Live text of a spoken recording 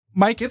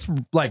Mike, it's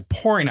like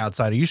pouring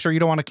outside. Are you sure you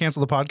don't want to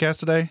cancel the podcast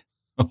today?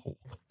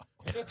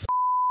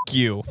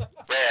 You.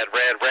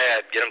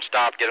 Red. Get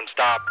him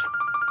stopped.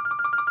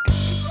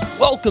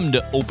 Welcome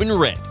to Open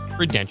Red,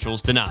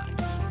 Credentials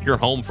Denied, your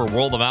home for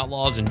World of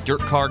Outlaws and dirt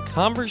car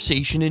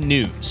conversation and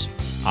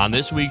news. On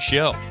this week's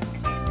show,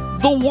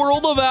 the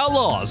World of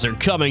Outlaws are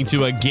coming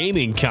to a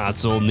gaming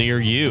console near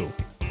you.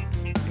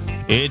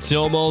 It's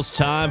almost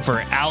time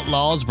for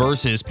Outlaws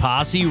versus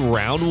Posse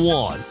Round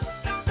 1.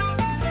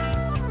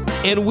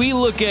 And we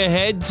look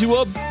ahead to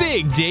a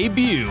big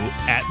debut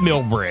at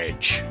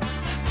Millbridge.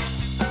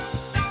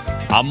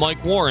 I'm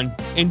Mike Warren,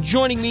 and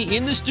joining me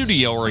in the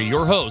studio are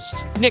your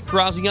hosts, Nick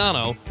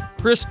Graziano,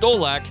 Chris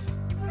Stolak,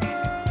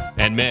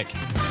 and Mick.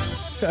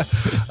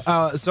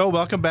 So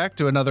welcome back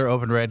to another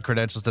Open Red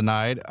Credentials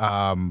Denied.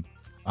 I'm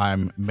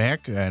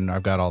Mick, and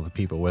I've got all the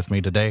people with me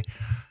today.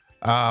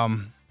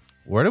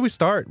 Where do we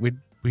start?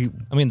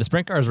 I mean, the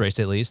sprint cars raced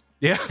at least.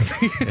 Yeah.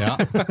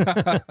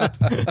 Yeah.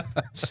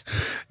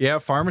 Yeah,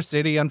 Farmer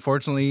City,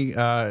 unfortunately,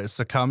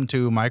 succumbed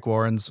to Mike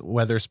Warren's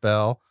weather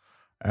spell.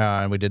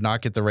 And we did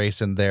not get the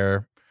race in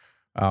there.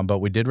 But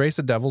we did race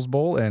at Devil's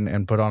Bowl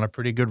and put on a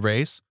pretty good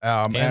race.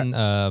 And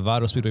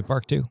Vado Speedway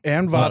Park, too.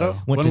 And Vado.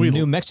 Went to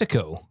New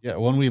Mexico. Yeah,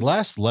 when we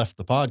last left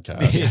the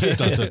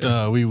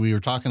podcast, we were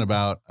talking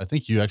about, I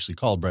think you actually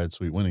called Brad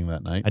Sweet winning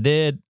that night. I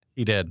did.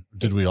 He did.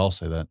 Did we all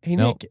say that? Hey,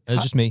 No, Nick, it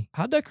was just me.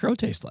 how'd that crow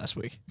taste last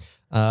week?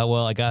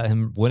 Well, I got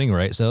him winning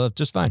right, so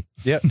just fine.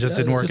 Yeah, just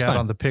didn't work Just out fine.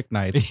 on the pick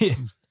nights.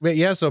 But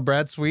yeah, so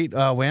Brad Sweet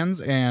wins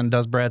and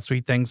does Brad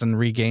Sweet things and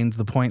regains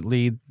the point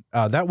lead.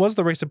 That was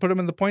the race that put him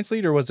in the points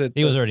lead, or was it?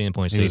 He was already in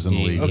points lead. He was in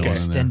the lead going in there.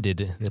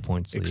 Extended the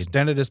points lead.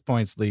 Extended his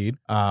points lead.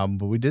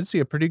 But we did see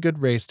a pretty good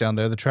race down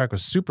there. The track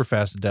was super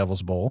fast at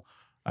Devil's Bowl.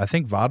 I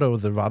think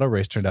the Vado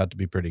race turned out to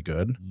be pretty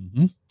good.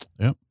 Mm-hmm.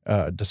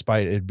 Yep.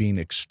 Despite it being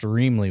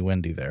extremely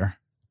windy there.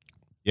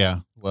 Yeah.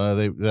 Well,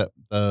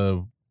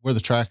 where the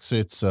track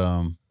sits,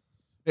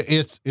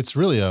 it's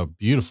really a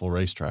beautiful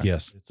racetrack.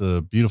 Yes. It's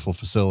a beautiful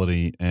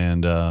facility,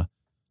 and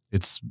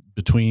it's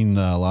between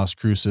Las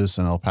Cruces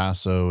and El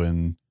Paso,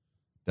 and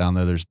down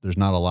there there's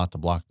not a lot to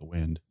block the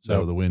wind. So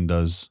Nope. the wind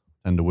does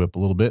tend to whip a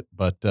little bit,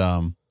 but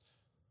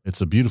it's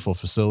a beautiful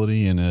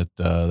facility, and they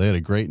had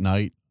a great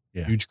night.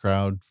 Yeah. Huge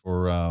crowd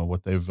for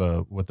what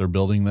they're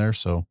building there.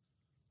 So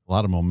a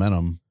lot of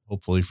momentum,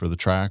 hopefully, for the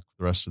track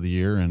the rest of the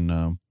year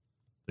and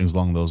things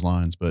along those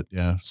lines. But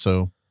yeah,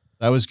 so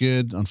that was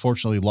good.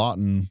 Unfortunately,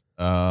 Lawton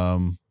had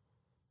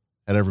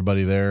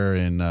everybody there,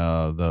 and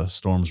the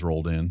storms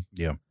rolled in.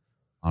 Yeah.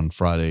 On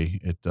Friday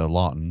at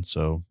Lawton,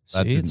 so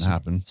that didn't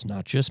happen. It's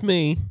not just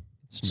me.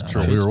 It's not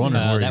true. just We were me.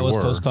 wondering where That you was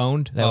were.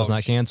 postponed. That was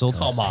not canceled.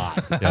 Come on.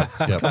 Yep.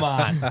 Come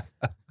on.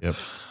 Yep.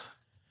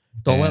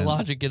 Don't let And-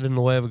 logic get in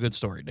the way of a good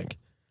story, Nick.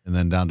 And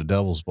then down to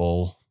Devil's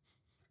Bowl,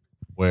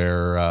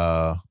 where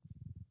I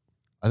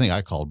think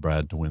I called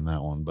Brad to win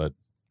that one, but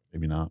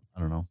maybe not. I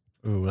don't know.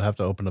 Ooh, we'll have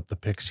to open up the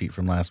pick sheet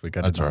from last week.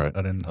 That's all right.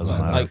 I didn't. Doesn't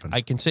have that matter. open.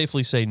 I can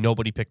safely say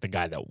nobody picked the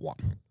guy that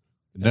won.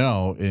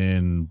 No,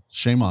 and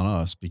shame on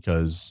us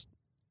because,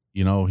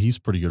 he's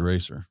a pretty good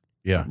racer.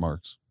 Yeah.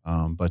 Marks.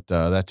 But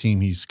that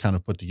team he's kind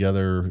of put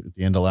together at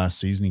the end of last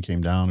season, he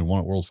came down and won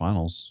at World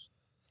Finals.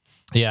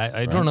 Yeah,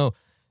 I don't know.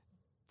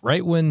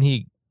 Right when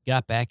he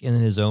got back in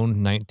his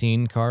own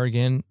 19 car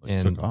again,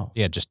 and took off.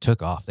 yeah, just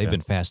took off. They've Yeah.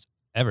 been fast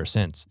ever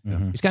since.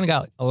 Mhm. He's kind of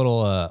got a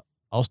little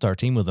all-star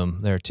team with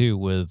him there too,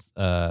 with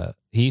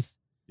Heath.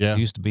 Yeah.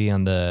 He used to be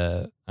on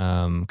the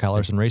Kyle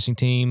Larson racing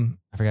team.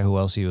 I forgot who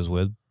else he was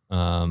with.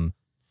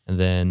 And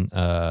then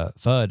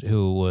Fudd,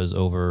 who was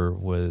over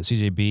with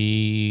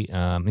CJB.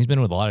 He's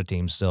been with a lot of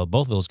teams still.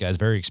 Both of those guys,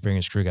 very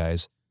experienced crew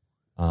guys.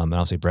 And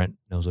I'll say Brent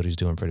knows what he's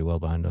doing pretty well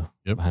behind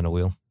the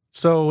wheel.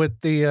 So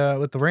with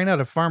the rain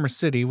out of Farmer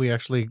City, we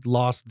actually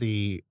lost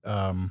the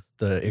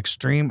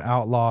Extreme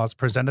Outlaws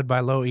presented by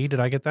Low E. Did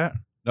I get that?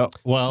 No,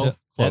 well,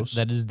 close.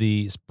 That is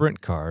the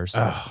sprint cars.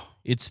 Oh,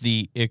 It's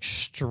the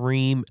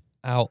Extreme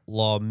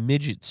Outlaw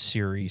Midget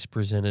Series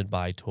presented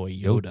by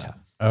Toyota.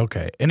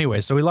 okay.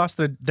 Anyway, so we lost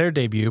their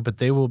debut, but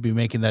they will be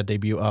making that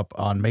debut up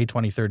on May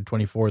 23rd,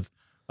 24th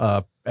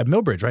at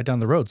Millbridge, right down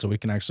the road, so we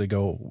can actually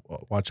go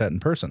watch that in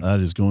person. That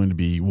is going to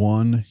be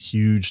one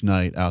huge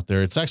night out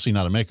there. It's actually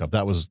not a makeup.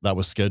 That was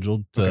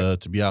scheduled to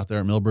be out there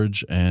at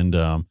Millbridge, and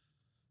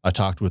I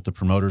talked with the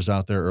promoters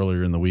out there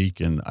earlier in the week,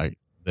 and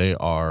they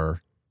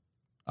are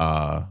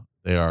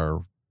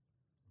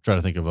trying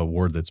to think of a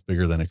word that's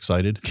bigger than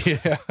excited,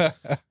 Yeah.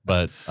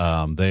 but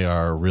they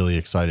are really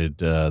excited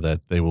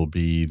that they will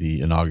be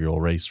the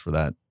inaugural race for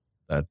that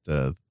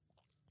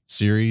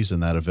series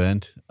and that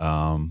event.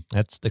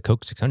 That's the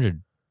Coke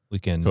 600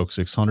 weekend. Coke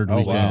 600 Oh, wow.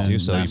 weekend. too,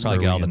 so you NASCAR probably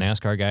get all the weekend.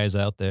 NASCAR guys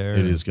out there.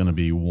 It is going to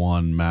be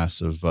one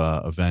massive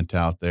event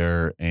out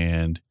there,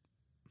 and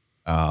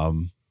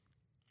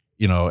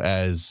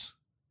as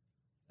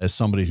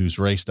somebody who's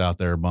raced out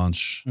there a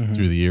bunch Mhm.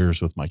 through the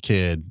years with my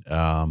kid,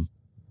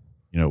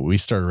 we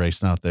started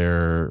racing out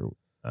there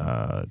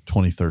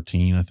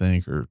 2013, I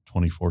think, or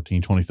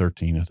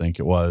 2013, I think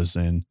it was,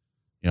 and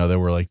there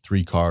were like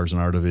 3 cars in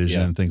our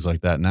division Yeah. and things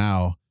like that.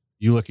 Now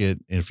you look at,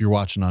 if you're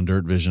watching on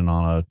Dirt Vision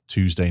on a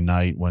Tuesday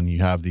night when you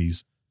have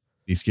these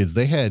kids,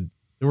 there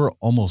were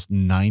almost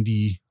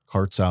 90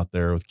 carts out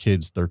there with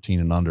kids 13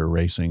 and under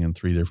racing in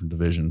 3 different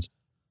divisions.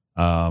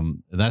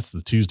 And that's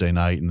the Tuesday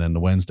night. And then the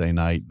Wednesday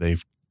night, they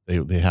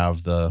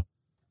have the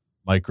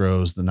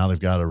micros. Now they've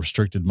got a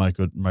restricted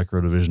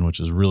micro division, which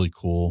is really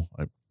cool.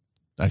 I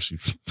actually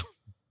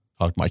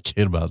talked to my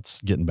kid about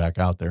getting back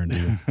out there and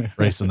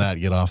racing that,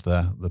 get off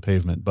the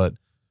pavement. But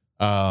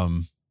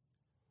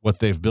what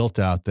they've built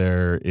out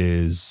there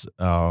is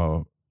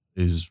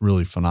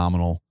really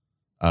phenomenal.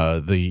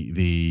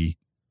 The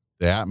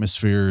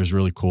atmosphere is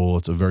really cool.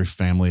 It's a very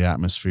family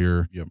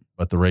atmosphere, Yep.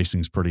 but the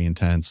racing's pretty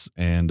intense,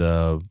 and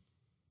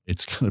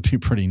it's going to be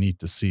pretty neat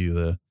to see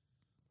the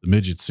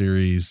midget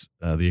series,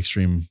 the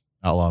Extreme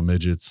Outlaw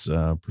Midgets,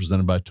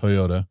 presented by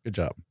Toyota, Good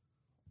job.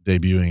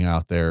 debuting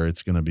out there.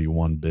 It's going to be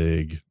one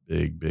big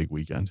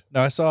weekend.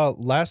 Now I saw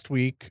last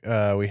week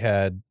we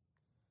had,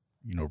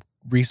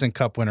 recent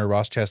Cup winner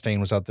Ross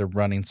Chastain was out there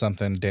running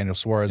something. Daniel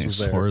Suarez was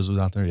there. Suarez was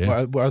out there.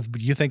 Yeah, Do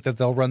you think that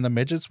they'll run the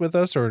midgets with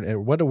us, or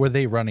what were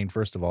they running?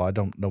 First of all, I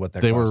don't know what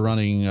that. they class were was.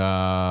 running.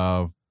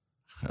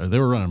 They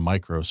were running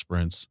micro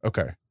sprints.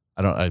 Okay.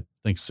 I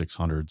think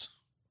 600s.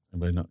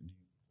 Anybody know?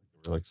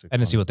 Like I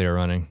didn't see what they were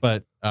running.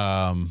 But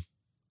I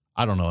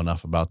don't know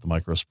enough about the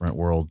micro sprint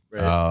world.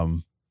 Right.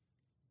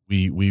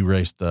 We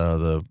raced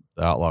the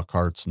outlaw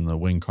carts and the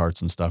wing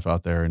carts and stuff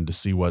out there, and to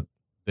see what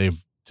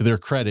they've, to their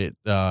credit,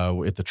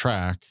 at the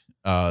track,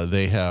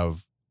 they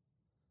have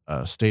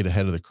stayed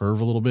ahead of the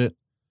curve a little bit.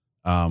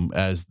 On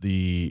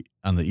the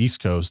East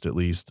Coast, at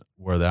least,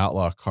 where the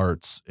outlaw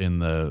carts in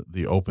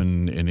the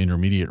open and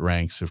intermediate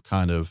ranks have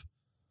kind of,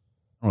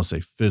 I don't want to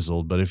say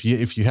fizzled, but if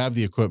you have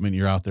the equipment,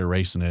 you're out there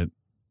racing it.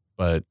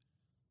 But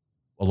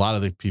a lot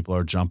of the people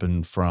are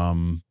jumping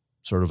from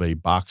sort of a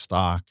box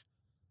stock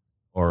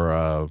or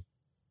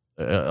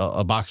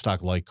a box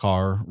stock like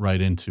car right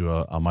into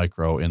a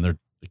micro, and the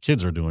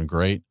kids are doing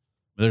great.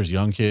 There's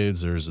young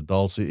kids, there's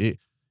adults.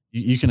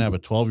 You can have a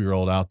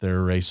 12-year-old out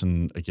there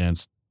racing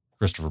against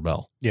Christopher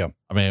Bell. Yeah.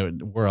 I mean,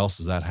 where else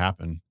does that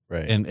happen?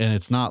 Right. And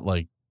it's not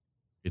like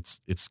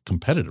it's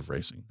competitive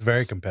racing. It's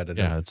very competitive.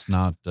 Yeah, it's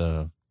not.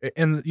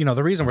 And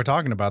the reason we're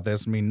talking about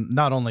this, I mean,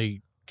 not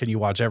only can you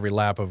watch every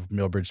lap of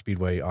Millbridge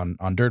Speedway on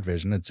Dirt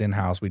Vision, it's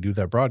in-house, we do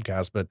that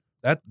broadcast, but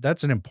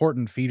that's an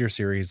important feeder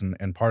series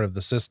and part of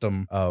the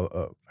system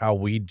of how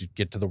we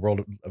get to the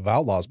world of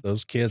outlaws.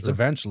 Those kids Sure.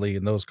 eventually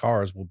in those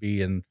cars will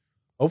be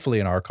hopefully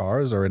in our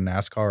cars or in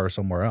NASCAR or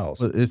somewhere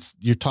else.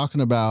 You're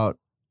talking about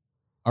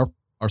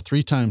our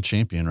 3-time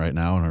champion right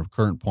now and our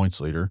current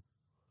points leader.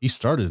 He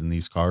started in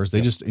these cars. They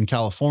Yep. just, in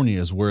California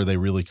is where they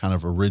really kind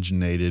of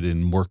originated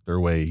and worked their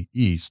way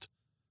east.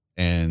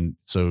 And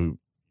so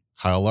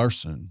Kyle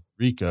Larson,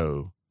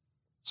 Rico,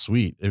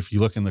 Sweet. If you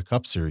look in the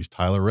Cup Series,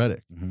 Tyler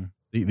Reddick, Mm-hmm.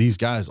 these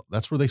guys,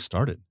 that's where they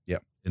started.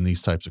 Yep. In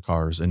these types of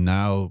cars. And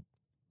now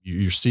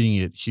you're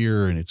seeing it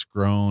here, and it's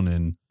grown.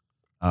 And,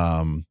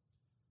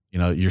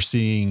 you're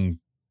seeing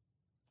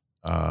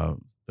the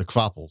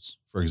Kvappels,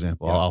 for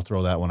example. Yep. I'll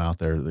throw that one out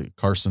there.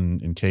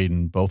 Carson and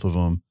Caden, both of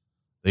them,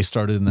 they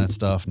started in that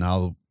stuff.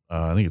 Now,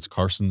 I think it's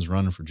Carson's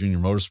running for Junior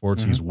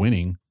Motorsports. Mhm. He's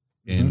winning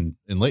in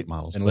late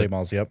models. In But late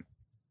models, yep.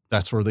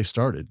 that's where they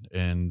started.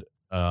 And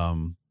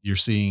you're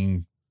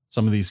seeing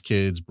some of these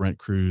kids, Brent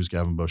Cruz,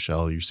 Gavin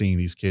Boschel, you're seeing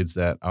these kids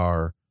that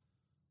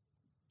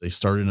they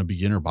started in a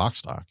beginner box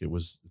stock.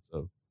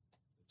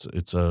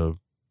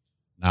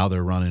 Now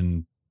they're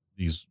running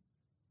these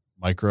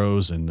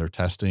micros and they're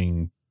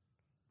testing.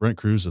 Brent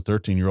Cruz, a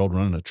 13-year-old,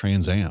 running a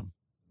Trans Am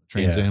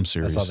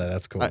series. I saw that.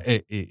 That's cool.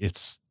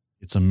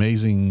 It's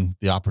amazing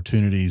the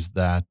opportunities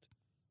that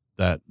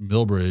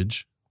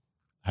Millbridge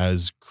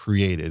has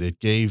created. It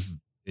gave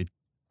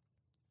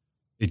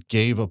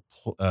a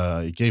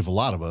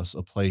lot of us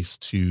a place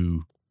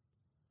to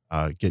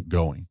get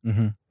going.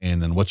 Mm-hmm.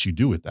 And then what you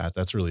do with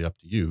that's really up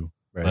to you.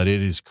 Right. But it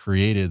has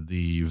created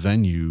the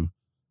venue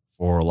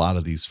for a lot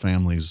of these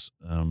families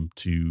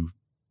to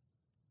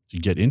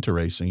get into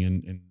racing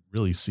and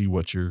really see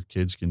what your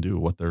kids can do,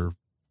 what their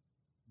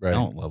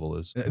talent level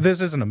is.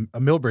 This isn't a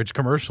Millbridge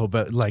commercial,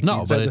 but like No,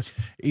 you said, but it's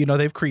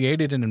they've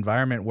created an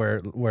environment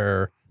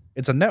where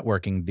it's a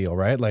networking deal,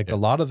 right? Like Yeah. a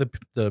lot of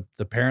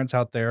the parents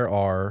out there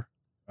are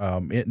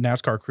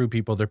NASCAR crew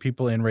people. They're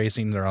people in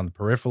racing. They're on the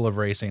peripheral of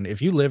racing.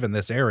 If you live in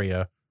this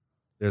area,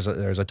 there's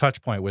a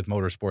touch point with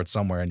motorsports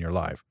somewhere in your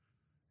life.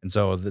 And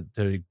so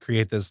to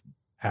create this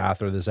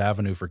path or this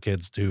avenue for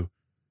kids to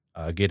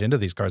get into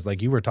these cars,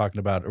 like you were talking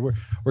about,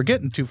 we're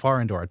getting too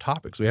far into our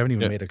topics. We haven't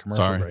even made a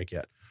commercial Sorry. break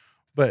yet.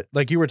 But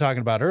like you were talking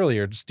about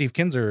earlier, Steve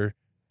Kinzer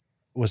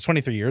was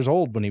 23 years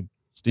old when he.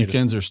 Steve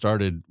Kinzer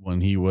started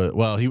when he was,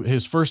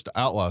 his first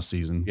Outlaw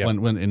season, Yep. when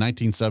in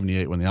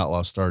 1978, when the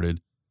Outlaw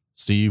started,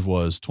 Steve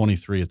was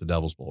 23 at the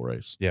Devil's Bowl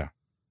race. Yeah.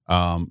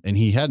 And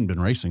he hadn't been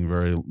racing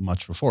very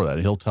much before that.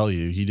 He'll tell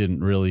you he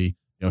didn't really,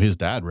 his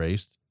dad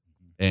raced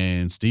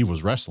and Steve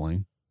was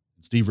wrestling.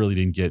 Steve really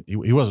didn't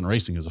he wasn't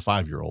racing as a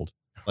 5-year-old.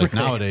 Like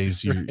Right.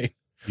 nowadays, Right.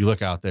 you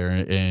look out there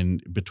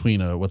and between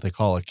what they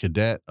call a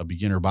cadet, a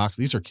beginner box,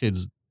 these are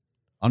kids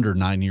under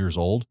 9 years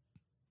old.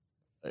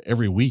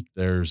 Every week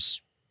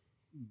there's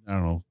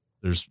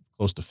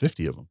close to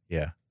 50 of them.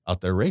 Yeah.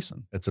 Out there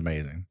racing. It's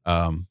amazing.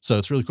 So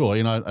it's really cool.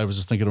 I was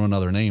just thinking of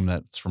another name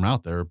that's from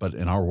out there, but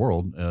in our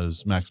world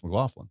is Max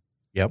McLaughlin.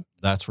 Yep.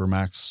 That's where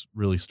Max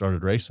really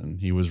started racing.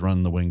 He was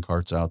running the wing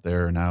carts out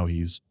there, and now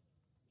he's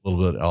a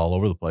little bit all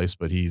over the place,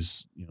 but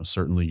he's,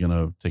 certainly going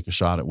to take a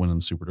shot at winning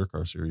the Super Dirt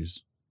Car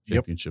Series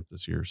championship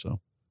this year. So,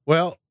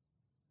 well,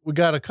 we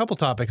got a couple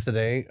topics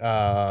today.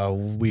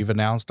 We've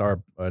announced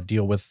our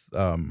deal with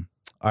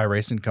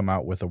iRacing, come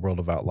out with a World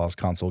of Outlaws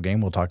console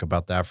game. We'll talk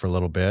about that for a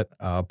little bit.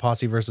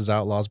 Posse versus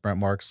Outlaws, Brent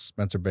Marks,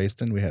 Spencer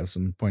Baston. We have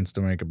some points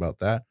to make about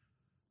that.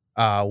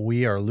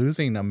 We are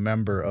losing a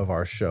member of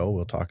our show.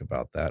 We'll talk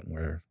about that and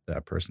where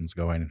that person's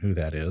going and who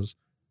that is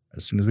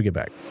as soon as we get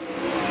back.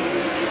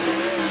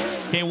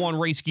 K1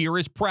 Race Gear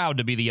is proud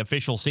to be the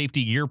official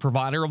safety gear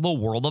provider of the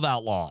World of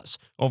Outlaws.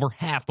 Over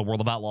half the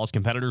World of Outlaws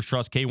competitors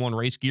trust K1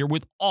 Race Gear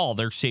with all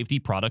their safety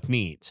product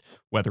needs.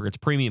 Whether it's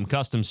premium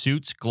custom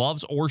suits,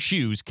 gloves, or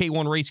shoes,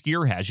 K1 Race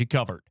Gear has you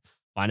covered.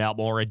 Find out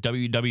more at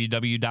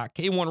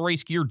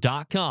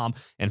www.k1racegear.com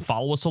and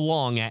follow us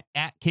along at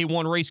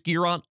K1 Race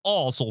Gear on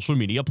all social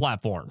media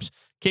platforms.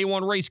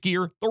 K1 Race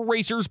Gear, the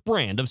racer's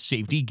brand of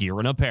safety gear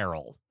and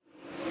apparel.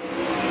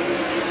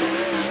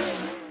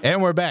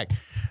 And we're back.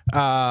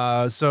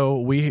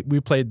 So we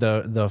played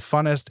the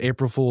funnest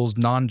April Fool's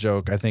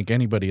non-joke I think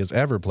anybody has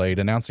ever played,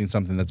 announcing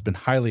something that's been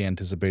highly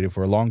anticipated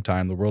for a long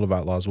time. The World of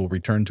Outlaws will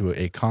return to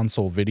a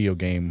console video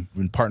game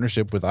in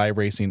partnership with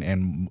iRacing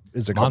and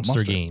is it called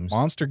Monster Games.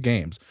 Monster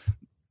Games.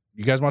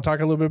 You guys want to talk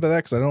a little bit about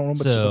that? Because I don't know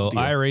much about So the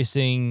deal.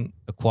 iRacing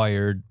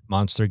acquired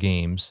Monster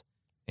Games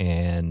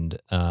and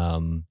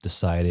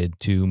decided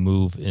to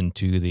move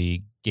into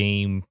the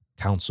game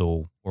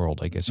console world,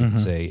 I guess you could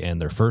say.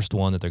 And their first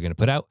one that they're going to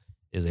put out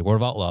is a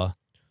World of Outlaw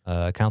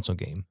console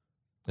game.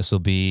 This will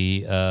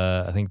be,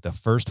 I think, the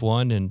first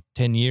one in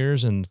 10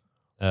 years. And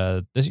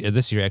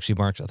this year actually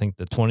marks, I think,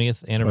 the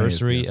 20th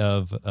anniversary yes.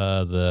 of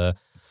the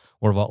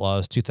World of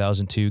Outlaws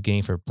 2002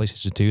 game for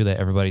PlayStation 2 that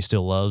everybody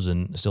still loves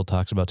and still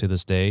talks about to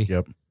this day.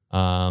 Yep.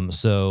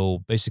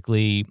 So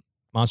basically,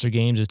 Monster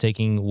Games is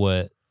taking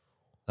what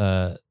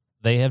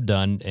they have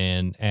done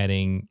and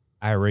adding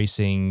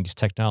iRacing's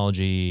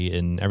technology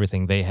and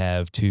everything they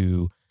have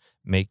to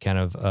make kind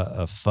of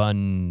a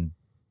fun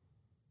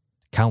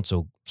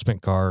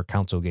sprint car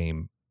console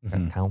game.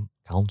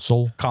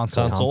 Console,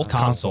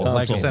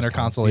 like a center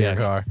console in your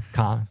car.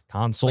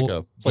 Console, like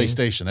a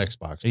PlayStation,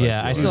 Xbox. type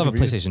Yeah, deal. I still have a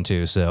PlayStation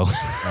 2, so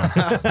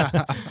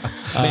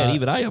Man,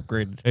 even I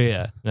upgraded.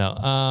 yeah,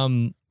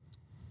 no.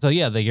 So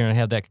yeah, they're gonna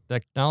have that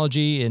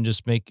technology and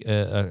just make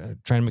trying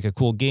to make a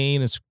cool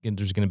game.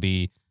 There's gonna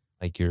be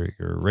like your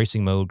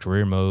racing mode,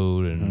 career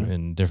mode,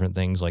 and different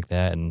things like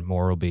that, and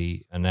more will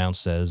be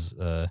announced as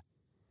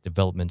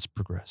developments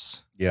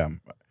progress. Yeah.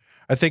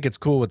 I think it's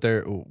cool with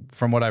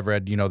from what I've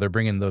read, they're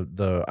bringing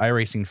the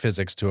iRacing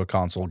physics to a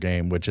console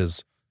game, which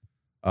is,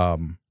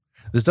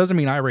 this doesn't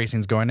mean iRacing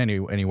is going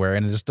anywhere.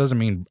 And this doesn't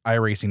mean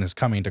iRacing is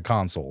coming to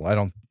console. I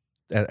don't,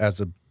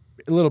 as a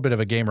little bit of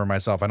a gamer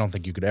myself, I don't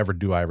think you could ever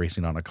do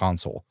iRacing on a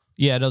console.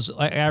 Yeah,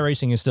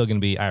 iRacing is still going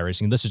to be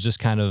iRacing. This is just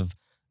kind of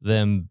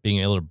them being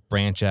able to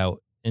branch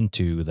out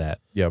into that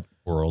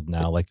world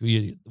now. Like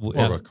More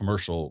of a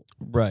commercial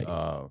Right.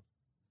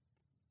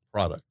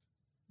 product.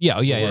 Yeah,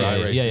 Where yeah.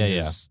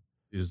 iRacing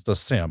is The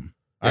sim.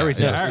 Yeah, iRacing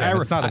is yeah, a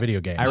sim. It's not a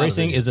video game.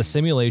 iRacing is a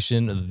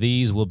simulation.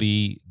 These will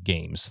be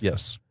games.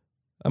 Yes.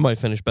 I might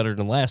finish better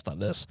than last on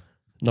this.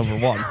 Number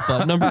one,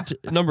 but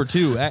number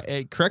two.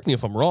 Correct me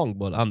if I'm wrong,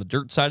 but on the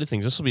dirt side of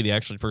things, this will be the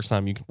actually first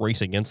time you can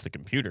race against the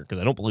computer because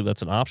I don't believe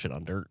that's an option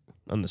on dirt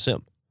on the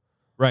sim.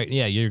 Right.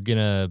 Yeah, you're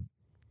gonna,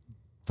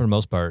 for the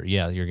most part,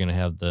 you're gonna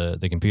have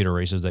the computer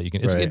races that you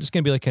can. It's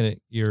gonna be like kind of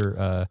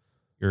your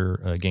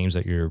games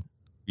that you're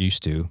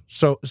used to.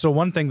 So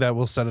one thing that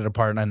will set it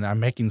apart, and I'm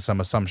making some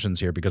assumptions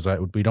here because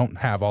we don't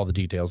have all the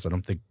details. I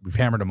don't think we've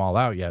hammered them all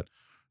out yet.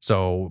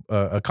 So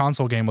a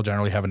console game will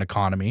generally have an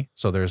economy.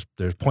 So there's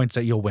points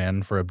that you'll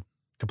win for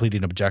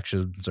completing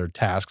objectives or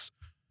tasks,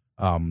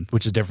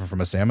 which is different from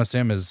a sim. A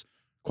sim is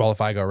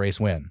qualify, go race,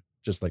 win,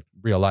 just like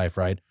real life,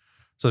 right?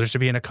 So there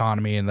should be an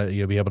economy, and that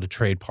you'll be able to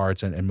trade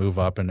parts and move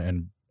up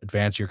and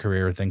advance your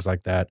career and things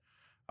like that.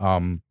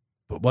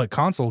 But what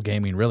console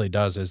gaming really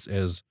does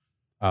is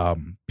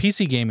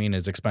PC gaming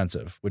is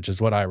expensive, which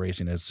is what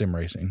iRacing is, sim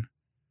racing.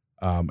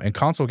 And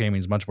console gaming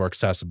is much more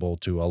accessible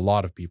to a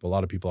lot of people. A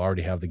lot of people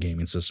already have the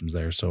gaming systems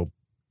there. So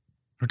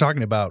we're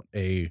talking about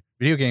video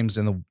games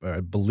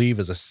I believe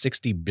is a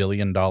 $60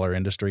 billion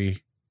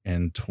industry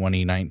in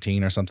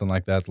 2019 or something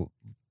like that.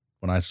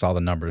 When I saw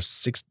the numbers,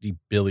 60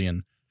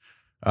 billion.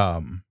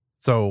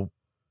 So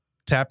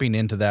tapping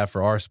into that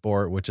for our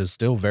sport, which is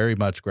still very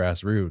much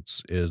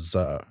grassroots, is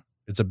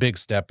it's a big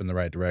step in the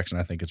right direction.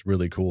 I think it's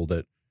really cool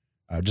that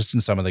just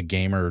in some of the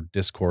gamer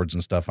discords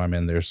and stuff I'm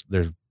in, there's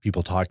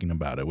people talking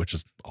about it, which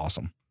is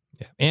awesome.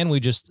 Yeah, and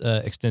we just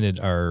extended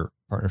our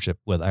partnership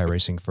with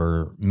iRacing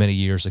for many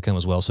years to come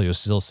as well. So you'll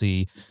still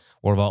see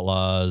World of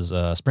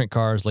Outlaws, sprint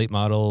cars, late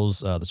models,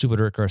 the Super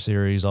Dirt Car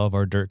Series, all of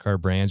our dirt car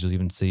brands. You'll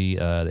even see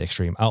the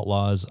Extreme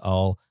Outlaws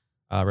all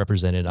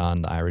represented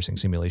on the iRacing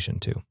simulation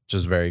too. Which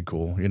is very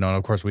cool. And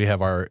of course, we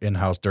have our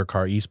in-house dirt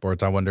car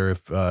esports. I wonder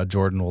if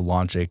Jordan will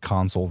launch a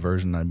console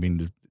version. I mean,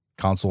 the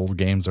console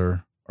games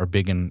are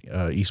big in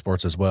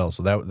esports as well.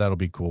 So that'll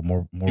be cool.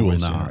 More He will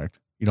ways to not. interact.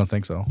 You don't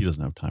think so? He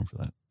doesn't have time for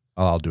that.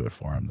 I'll do it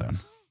for him then.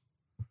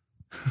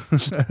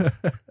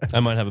 I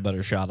might have a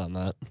better shot on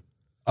that.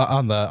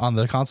 On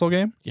the console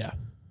game? Yeah.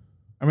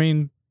 I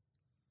mean,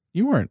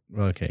 you weren't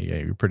okay. Yeah,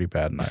 you're pretty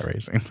bad in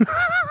iRacing.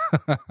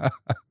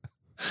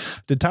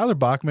 Did Tyler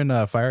Bachman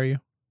fire you?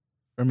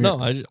 From your-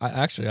 No, I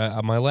actually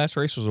my last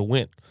race was a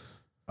win.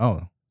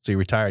 Oh, so you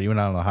retired. You went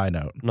out on a high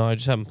note. No, I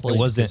just haven't played. It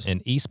wasn't an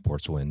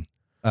esports win.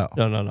 Oh,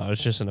 No.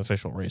 It's just an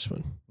official race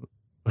win.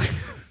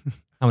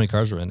 How many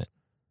cars were in it?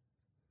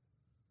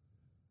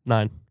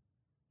 9,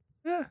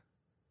 yeah.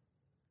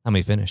 How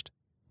many finished?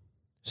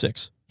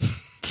 6.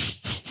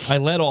 I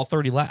led all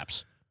 30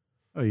 laps.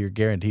 Oh, you're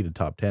guaranteed a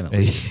top 10 at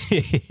least.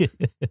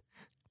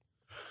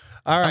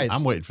 All right.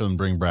 I'm waiting for them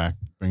to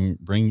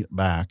bring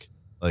back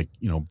like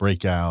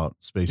Breakout,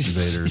 Space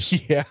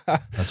Invaders. Yeah.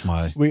 That's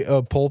my We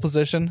pole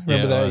position.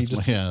 Remember that? You that's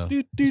just my, yeah.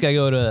 doot, You doot. gotta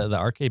go to the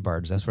arcade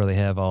bars. That's where they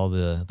have all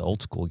the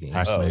old school games.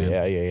 Hack Oh Slam.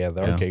 yeah.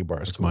 The Yeah, arcade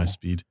bar is That's cool. my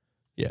speed.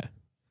 Yeah.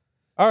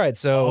 All right.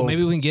 So Oh,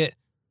 maybe we can get.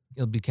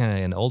 It'll be kind of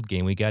an old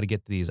game. We got to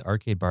get these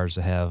arcade bars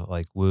to have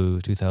like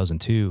Woo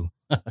 2002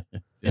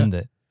 in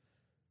it.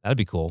 That'd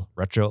be cool.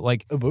 Retro,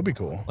 like it would be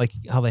cool.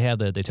 how they have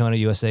the Daytona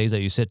USAs that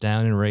you sit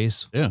down and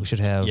race. Yeah. We should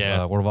have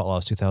Yeah. World of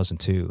Outlaws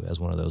 2002 as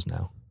one of those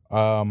now.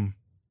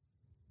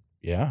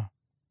 Yeah.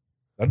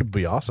 That'd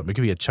be awesome. It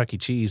could be a Chuck E.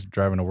 Cheese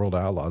driving a World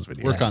of Outlaws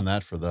video. Work on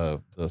that for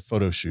the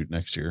photo shoot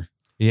next year.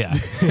 Yeah.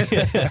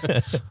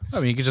 I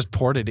mean, you could just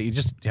port it. They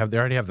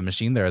already have the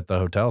machine there at the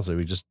hotel, so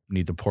we just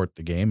need to port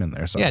the game in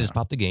there. Somehow. Yeah, just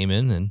pop the game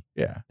in and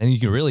you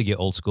can really get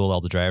old school, all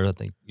the drivers. I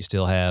think you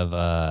still have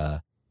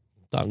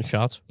Donnie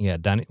Shots.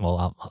 Donnie.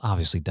 Well,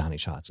 obviously Donnie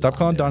Shots. Stop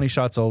calling Donnie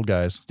Shots old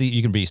guys. Steve,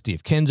 you can be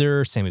Steve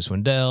Kinzer, Sammy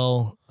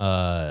Swindell.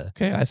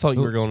 Okay, I thought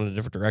you were going in a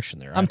different direction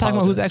there. I'm talking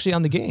about who's apologize. actually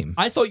on the game.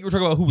 I thought you were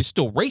talking about who was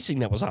still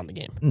racing that was on the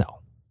game. No.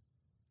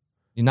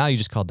 Now you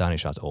just call Donnie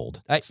Shots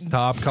old.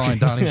 Stop calling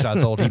Donnie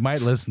Shots old. He might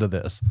listen to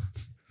this.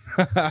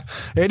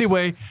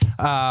 Anyway,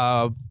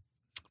 PA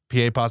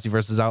Posse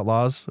versus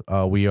Outlaws.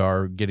 We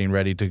are getting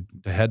ready to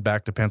head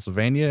back to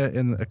Pennsylvania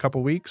in a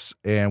couple weeks,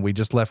 and we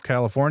just left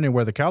California,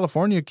 where the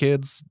California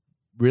kids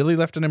really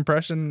left an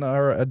impression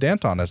or a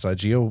dent on us.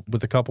 Gio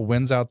with a couple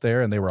wins out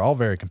there, and they were all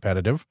very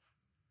competitive.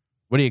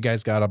 What do you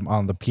guys got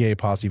on the PA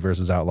Posse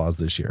versus Outlaws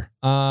this year?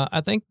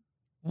 I think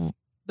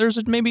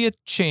there's maybe a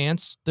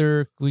chance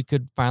we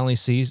could finally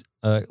see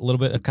a little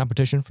bit of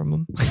competition from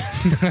them.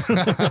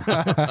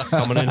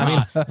 Coming in I mean,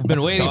 hot. we've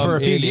been waiting for a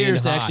few Coming in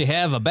years to hot. actually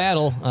have a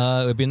battle.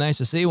 It would be nice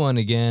to see one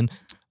again.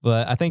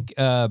 But I think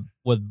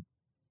with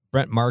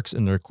Brent Marks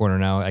in their corner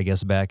now, I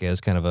guess back as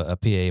kind of a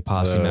PA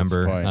Posse That's the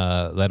member, point.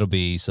 that'll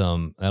be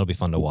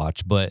fun to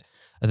watch. But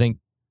I think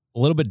a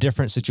little bit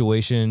different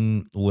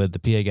situation with the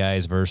PA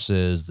guys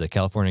versus the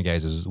California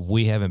guys is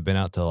we haven't been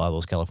out to a lot of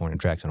those California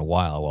tracks in a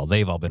while. Well,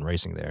 they've all been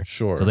racing there.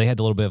 Sure. So they had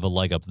a little bit of a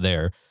leg up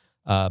there.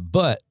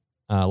 But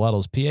a lot of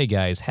those PA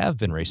guys have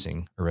been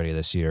racing already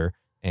this year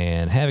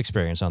and have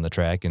experience on the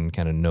track and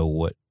kind of know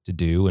what to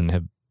do and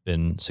have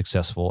been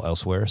successful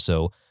elsewhere.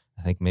 So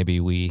I think maybe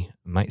we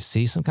might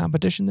see some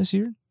competition this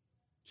year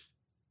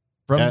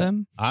from Yeah.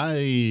 them.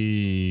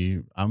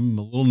 I'm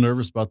a little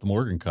nervous about the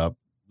Morgan Cup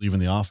leaving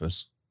the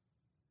office.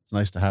 It's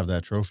nice to have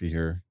that trophy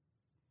here,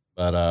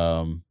 but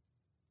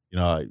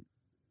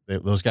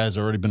those guys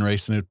have already been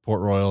racing at Port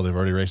Royal. They've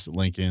already raced at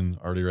Lincoln,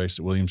 already raced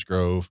at Williams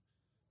Grove.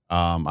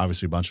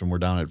 Obviously, a bunch of them were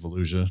down at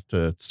Volusia to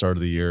the start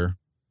of the year,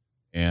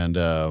 and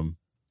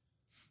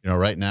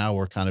right now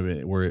we're kind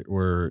of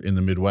we're in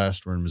the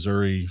Midwest. We're in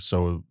Missouri,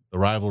 so the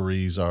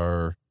rivalries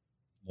are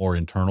more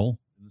internal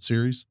in the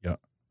series. Yeah.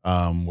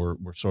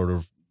 We're sort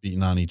of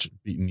beating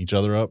each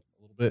other up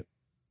a little bit.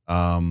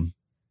 Coming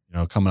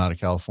out of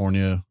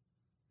California,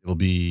 it'll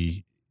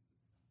be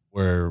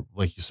where,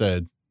 like you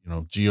said,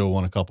 Gio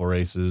won a couple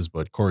races,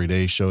 but Corey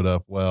Day showed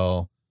up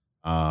well.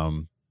 A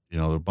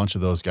bunch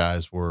of those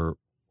guys were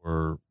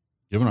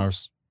giving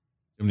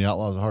the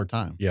Outlaws a hard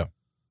time. Yeah.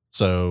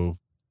 So,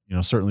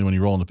 certainly when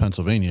you roll into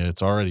Pennsylvania,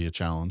 it's already a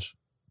challenge.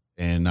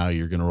 And now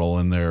you're going to roll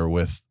in there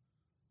with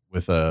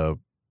a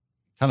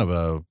kind of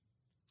a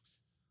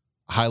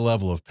high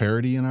level of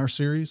parity in our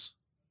series.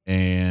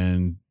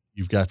 And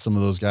you've got some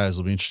of those guys.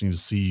 It'll be interesting to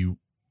see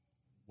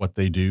what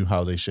they do,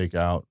 how they shake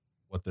out,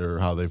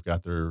 how they've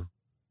got their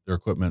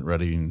equipment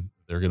ready. And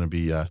they're going to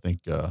be, I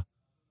think,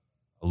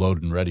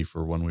 loaded and ready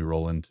for when we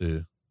roll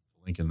into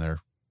Lincoln there.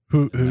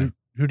 Who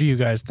do you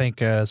guys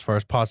think, as far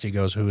as Posse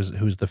goes,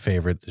 who's the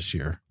favorite this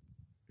year?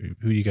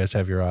 Who do you guys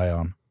have your eye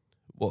on?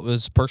 What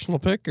was personal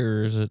pick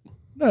or is it?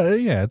 No,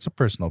 yeah, it's a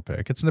personal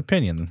pick. It's an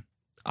opinion.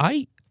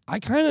 I've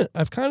kind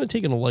of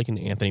taken a liking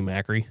to Anthony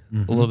Macri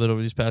a little bit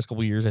over these past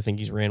couple of years. I think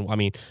he's ran. I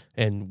mean,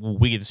 and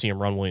we get to see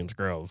him run Williams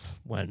Grove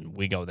when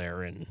we go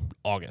there in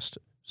August.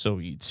 So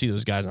you'd see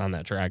those guys on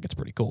that track. It's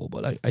pretty cool.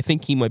 But I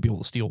think he might be able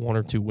to steal 1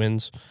 or 2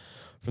 wins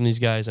from these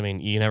guys. I mean,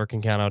 you never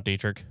can count out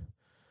Dietrich.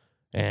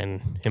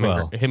 And him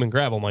and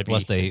Gravel might be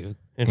Unless they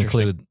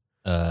conclude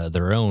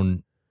their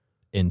own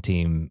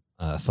in-team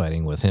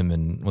fighting with him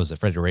and, was it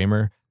Freddie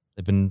Raymer?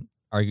 They've been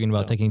arguing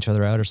about taking each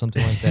other out or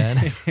something like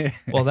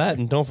that. Well, that,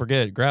 and don't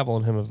forget, Gravel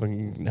and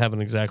him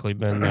haven't exactly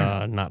been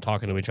not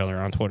talking to each other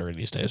on Twitter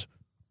these days.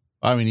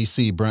 I mean, you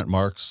see Brent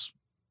Marks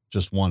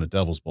just won at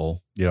Devil's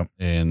Bowl. Yep.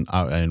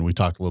 And we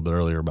talked a little bit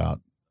earlier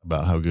about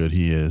how good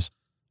he is.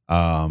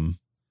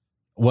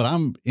 What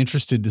I'm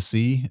interested to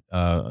see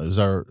is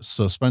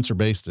Spencer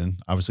Baston,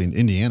 obviously an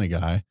Indiana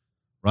guy,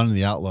 running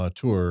the Outlaw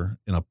Tour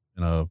in a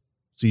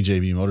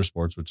CJB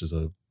Motorsports, which is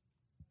a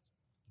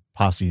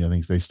posse. I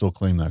think they still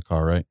claim that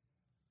car, right?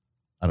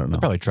 I don't know.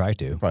 They probably try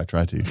to.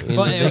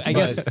 Well, I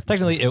guess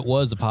technically it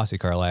was a posse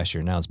car last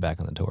year. Now it's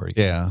back on the tour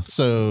again. Yeah.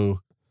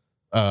 So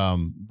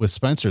with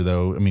Spencer,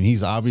 though, I mean, he's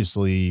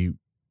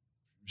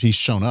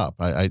shown up.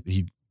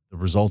 The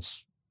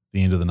results at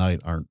the end of the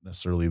night aren't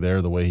necessarily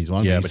there the way he's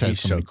wanted. Yeah, he's but had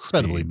some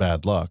incredibly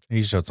bad luck.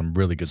 He showed some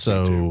really good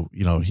speed, So,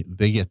 too.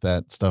 They get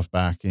that stuff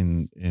back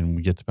and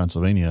we get to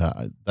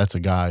Pennsylvania. That's a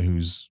guy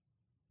who's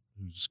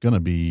going to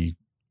be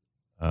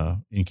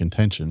in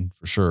contention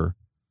for sure.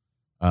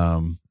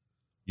 Be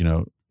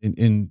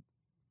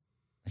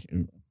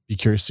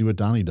curious to see what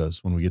Donnie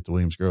does when we get to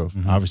Williams Grove.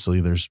 Mm-hmm.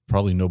 Obviously, there's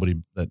probably nobody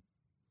that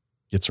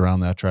gets around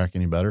that track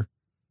any better.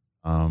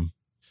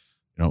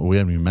 We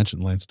haven't even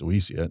mentioned Lance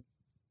Deweese yet.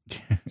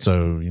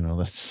 So,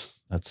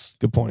 that's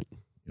Good point.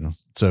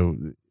 So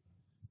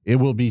it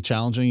will be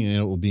challenging and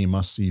it will be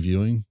must-see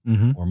viewing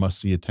or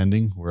must-see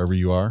attending wherever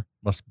you are.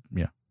 Must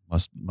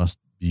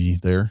be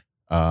there.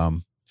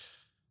 I'm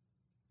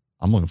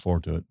looking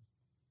forward to it.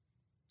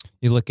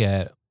 You look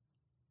at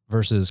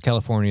versus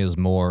California is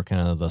more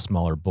kind of the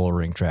smaller bull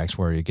ring tracks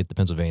where you get to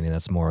Pennsylvania.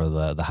 That's more of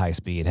the high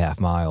speed half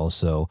miles.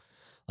 So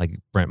like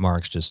Brent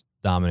Marks just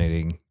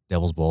dominating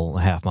Devil's Bowl,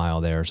 a half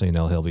mile there. So,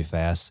 he'll be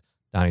fast.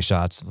 Donnie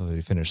Schatz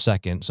finished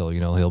second. So,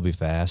 he'll be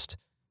fast.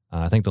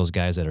 I think those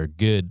guys that are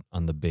good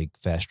on the big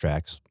fast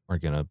tracks are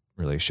going to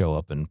really show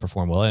up and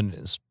perform well. And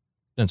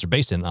Spencer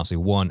Baston obviously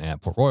won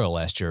at Port Royal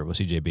last year with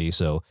CJB.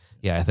 So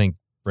yeah, I think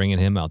bringing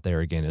him out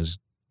there again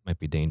might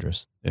be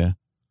dangerous. Yeah.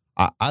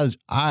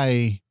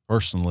 I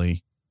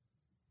personally,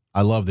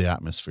 I love the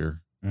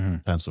atmosphere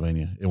in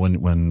Pennsylvania.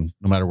 When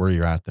no matter where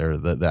you're at there,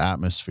 the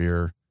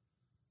atmosphere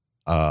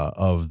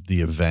of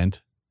the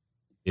event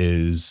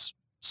is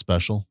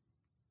special.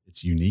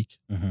 It's unique.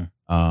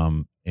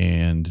 I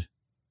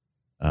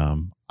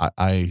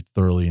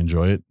thoroughly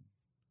enjoy it.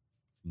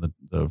 One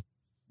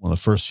of the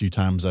first few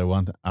times I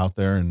went out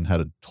there and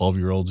had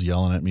 12-year-olds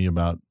yelling at me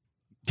about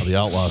how the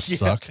Outlaws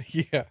suck.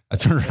 Yeah. I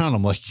turned around.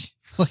 I'm like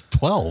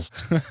 12.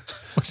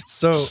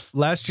 So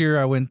last year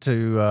I went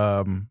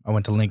to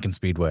Lincoln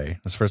Speedway.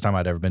 That's the first time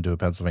I'd ever been to a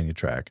Pennsylvania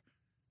track,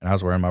 and I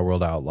was wearing my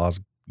World Outlaws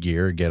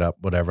gear, get up,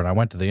 whatever. And I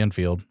went to the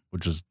infield,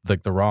 which was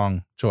like the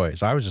wrong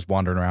choice. I was just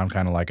wandering around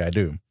kind of like I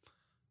do,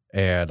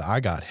 and I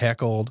got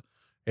heckled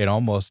and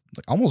almost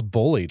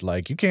bullied.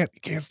 Like, you can't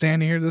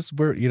stand here. This is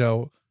where,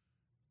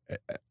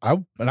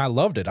 I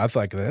loved it. I thought,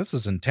 like, this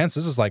is intense.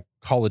 This is like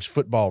college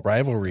football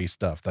rivalry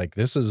stuff. Like,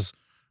 this is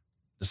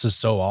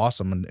so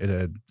awesome. And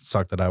it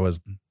sucked that I was,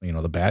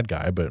 the bad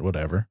guy, but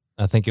whatever.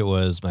 I think it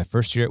was my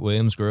first year at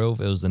Williams Grove.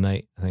 It was the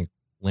night, I think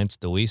Lance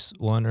Deweese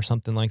won or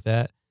something like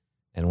that.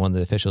 And one of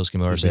the officials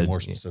came over and said,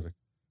 more specific.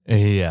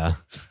 Yeah.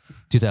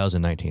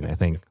 2019, I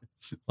think.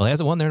 Well, he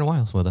hasn't won there in a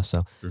while with us.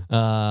 So Sure.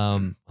 I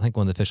think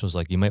one of the officials was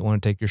like, you might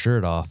want to take your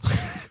shirt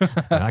off.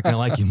 They're not going to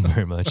like you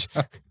very much.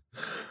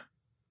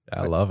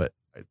 I love it.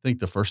 I think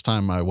the first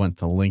time I went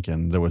to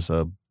Lincoln, there was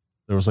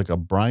like a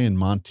Brian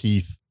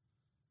Monteith,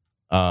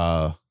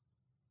 like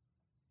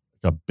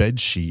a bed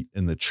sheet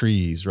in the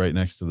trees right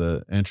next to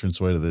the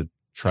entranceway to the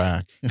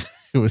track.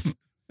 It was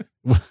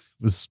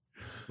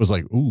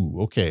like,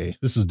 ooh, okay,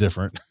 this is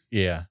different.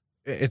 Yeah.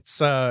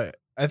 It's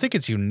I think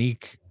it's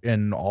unique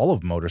in all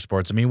of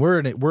motorsports. I mean, we're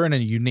in a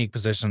unique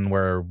position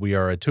where we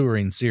are a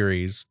touring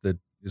series that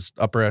is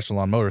upper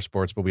echelon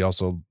motorsports, but we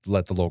also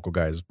let the local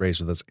guys race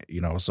with us,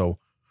 so,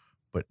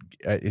 but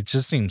it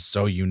just seems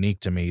so unique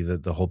to me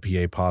that the whole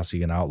PA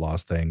posse and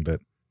Outlaws thing,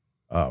 but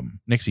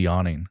Nick's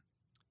yawning.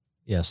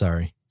 Yeah,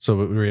 sorry. So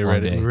we're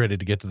ready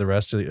to get to the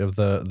rest of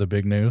the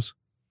big news.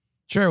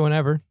 Sure,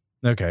 whenever.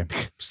 Okay.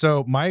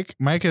 So Mike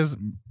has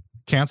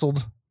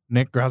canceled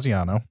Nick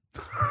Graziano.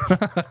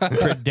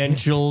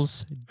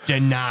 Credentials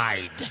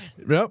denied.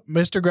 Yep,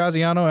 Mr.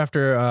 Graziano,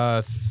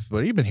 after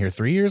what, you've been here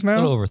 3 years A now?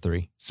 little over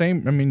 3.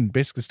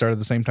 Basically started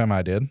the same time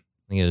I did. I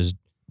think it was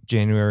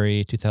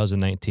January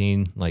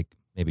 2019, like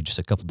maybe just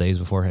a couple days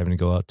before having to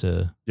go out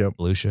to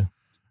Volusia.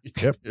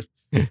 Yep.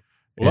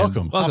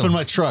 Welcome. Hop in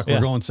my truck. Yeah.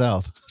 We're going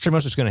south. Pretty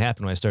much what's going to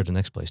happen when I start the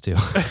next place too.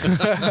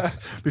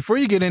 Before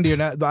you get into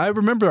your, I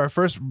remember our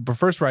first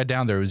ride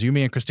down there. It was you,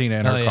 me, and Christina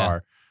in her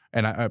car.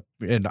 And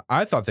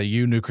I thought that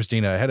you knew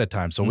Christina ahead of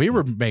time. So we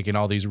were making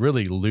all these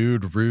really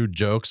rude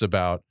jokes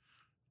about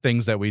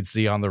things that we'd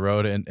see on the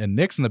road. And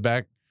Nick's in the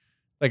back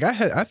Like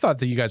I thought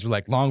that you guys were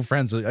like long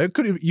friends. You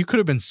could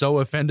have been so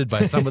offended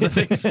by some of the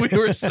things we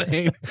were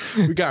saying.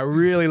 We got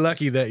really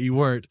lucky that you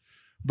weren't.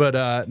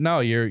 But no,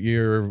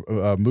 you're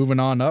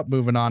moving on up,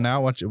 moving on now.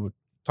 Why don't you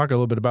talk a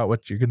little bit about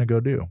what you're going to go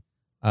do?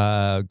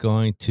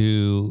 Going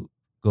to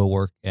go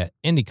work at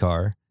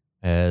IndyCar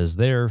as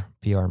their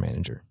PR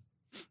manager.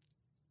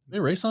 They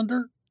race on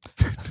dirt?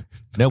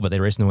 No, but they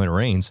race in the when it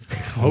rains.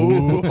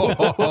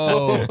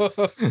 Oh,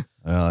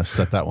 I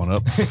set that one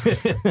up.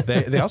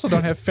 They also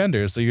don't have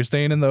fenders, so you're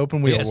staying in the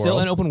open wheel world. Still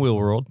an open wheel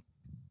world.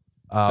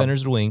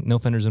 Fenders and wing, no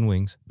fenders and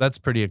wings. That's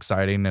pretty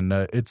exciting, and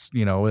it's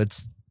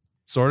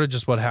sort of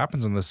just what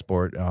happens in this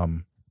sport.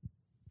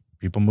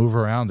 People move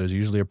around. There's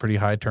usually a pretty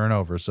high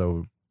turnover,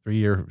 so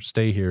 3-year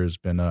stay here has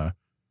been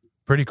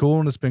pretty cool,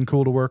 and it's been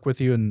cool to work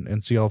with you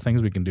and see all the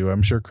things we can do.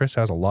 I'm sure Chris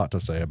has a lot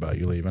to say about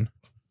you leaving.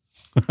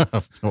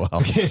 Well, I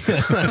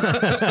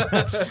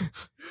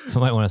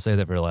might want to say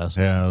that for last.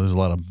 yeah, there's a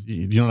lot of,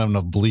 you don't have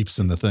enough bleeps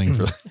in the thing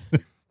for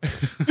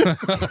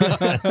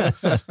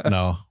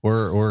No,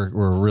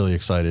 we're really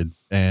excited.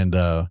 And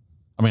I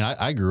mean,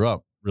 I grew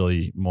up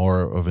really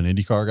more of an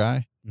IndyCar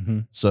guy. Mm-hmm.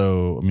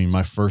 So, I mean,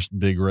 my first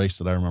big race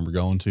that I remember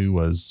going to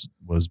was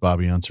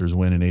Bobby Unser's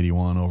win in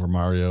 81 over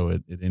Mario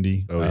at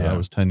Indy. Oh, yeah. I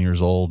was 10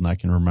 years old, and I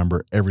can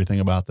remember everything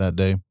about that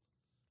day.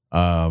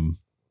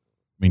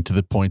 I mean, to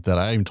the point that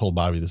I even told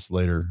Bobby this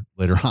later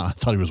on. I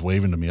thought he was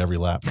waving to me every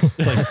lap.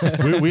 Like,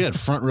 we had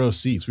front row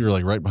seats. We were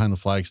like right behind the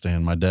flag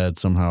stand. My dad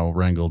somehow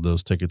wrangled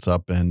those tickets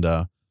up. And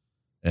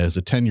as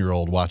a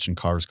 10-year-old watching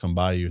cars come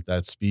by you at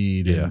that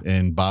speed,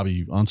 and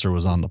Bobby Unser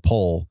was on the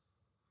pole.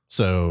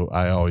 So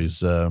I always,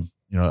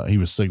 he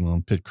was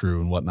signaling pit crew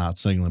and whatnot,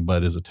 signaling.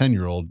 But as a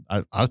 10-year-old,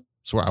 I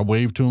swear I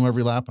waved to him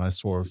every lap, and I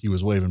swore he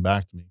was waving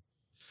back to me.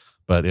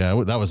 But yeah,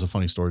 that was a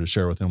funny story to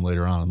share with him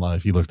later on in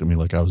life. He looked at me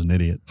like I was an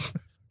idiot.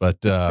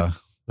 But that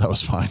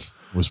was fine.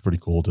 It was pretty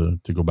cool to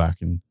go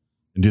back and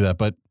do that.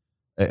 But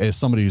as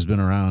somebody who's been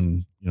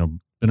around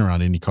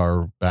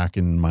IndyCar back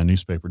in my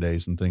newspaper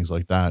days and things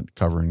like that,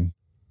 covering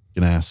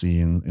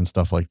Ganassi and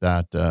stuff like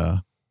that,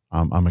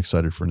 I'm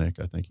excited for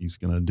Nick. I think he's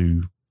going to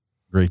do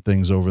great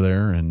things over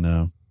there, and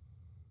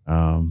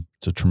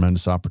it's a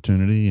tremendous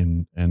opportunity,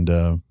 and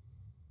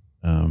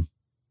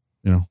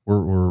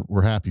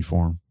we're happy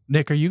for him.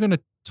 Nick, are you going to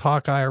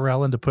talk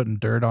IRL into putting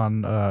dirt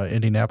on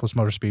Indianapolis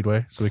Motor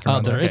Speedway so we can?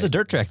 Oh, there is a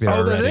dirt track there. Oh,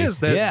 already. that is.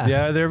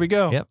 Yeah. There we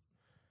go. Yep.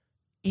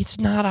 It's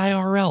not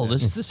IRL.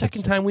 This is the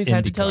second time we've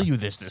had to tell IndyCar. you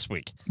this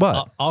week.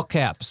 But All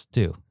caps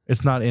too.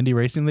 it's not Indy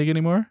Racing League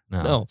anymore.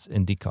 No. It's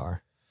IndyCar.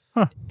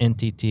 Huh.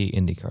 NTT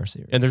IndyCar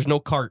Series. And there's no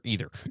cart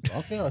either.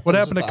 Okay, I thought What it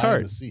was happened just to the eye of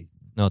Cart? the sea.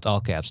 No, it's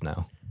all caps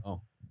now.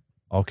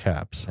 All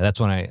caps. That's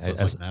when So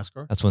it's like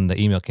NASCAR? that's when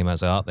the email came out. I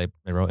was like, oh,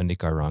 they wrote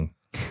IndyCar wrong.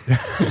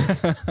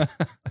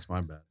 That's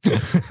my bad.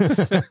 It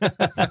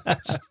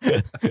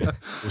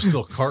was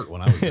still Cart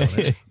when I was doing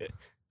it.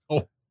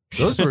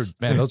 Those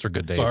were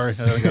good days. Sorry,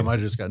 I think I might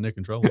have just got Nick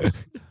in trouble.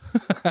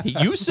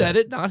 You said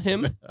it, not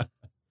him.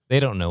 They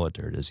don't know what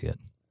dirt is yet.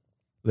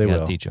 They Gotta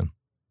will. teach them.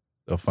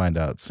 They'll find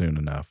out soon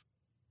enough.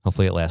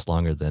 Hopefully, it lasts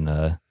longer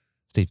than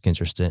Steve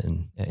Kincher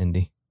stint at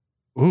Indy.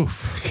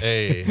 Oof.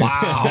 Hey,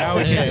 Wow. Now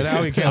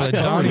we can't let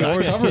Donnie I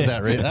or covered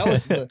that, right?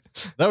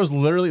 That was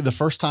literally the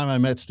first time I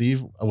met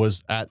Steve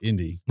was at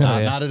Indy, Oh,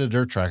 yeah. not at a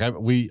dirt track. I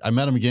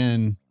met him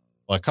again.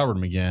 Well, I covered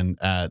him again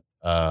at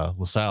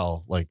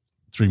LaSalle like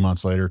 2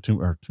 months later.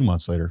 I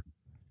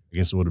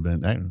guess it would have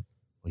been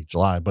like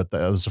July, but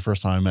that was the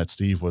first time I met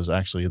Steve. Was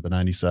actually at the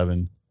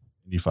 '97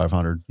 Indy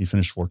 500. He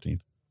finished 14th.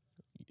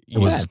 It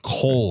was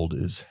cold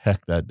as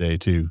heck that day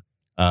too.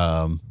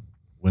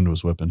 Wind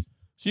was whipping.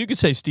 So you could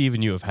say Steve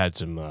and you have had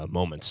some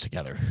moments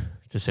together.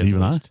 To say Steve the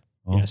and I? least.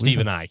 Oh, Yeah,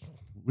 Steve and I.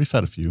 We've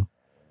had a few.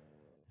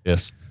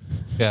 Yes.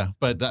 Yeah.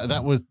 But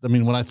that was, I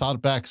mean, when I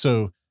thought back,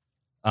 so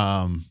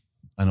I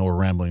know we're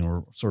rambling,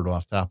 we're sort of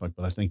off topic,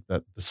 but I think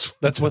That's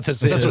what this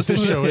that's is. what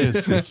this show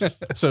is.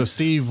 So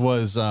Steve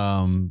was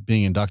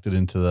being inducted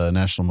into the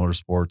National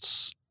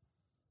Motorsports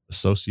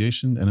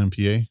Association,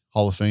 NMPA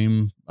Hall of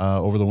Fame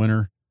over the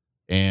winter.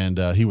 And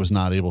he was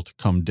not able to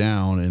come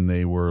down, and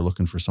they were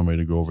looking for somebody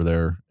to go over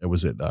there. It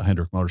was at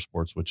Hendrick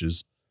Motorsports, which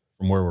is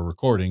from where we're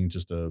recording,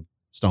 just a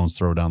stone's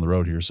throw down the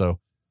road here. So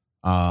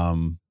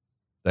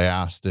they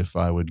asked if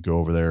I would go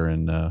over there.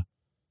 And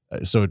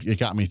so it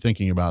got me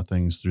thinking about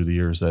things through the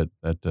years that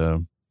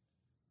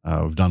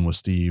I've done with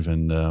Steve,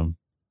 and a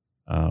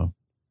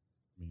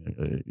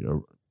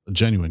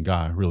genuine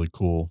guy, really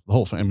cool.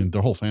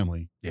 Their whole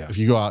family. Yeah. If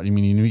you go out, you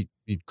meet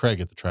Craig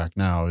at the track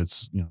now,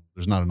 it's,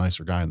 there's not a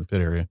nicer guy in the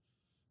pit area.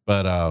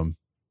 But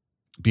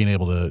being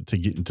able to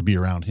get to be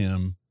around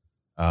him,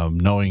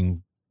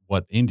 knowing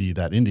what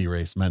that Indy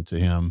race meant to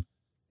him,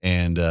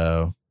 and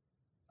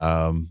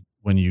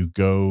when you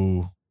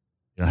go,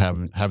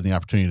 having the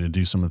opportunity to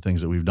do some of the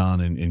things that we've done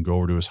and go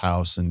over to his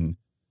house, and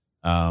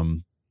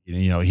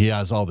he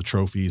has all the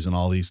trophies and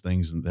all these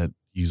things that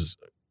he's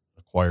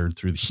acquired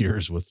through the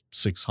years with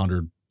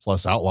 600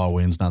 plus outlaw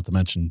wins, not to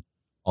mention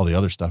all the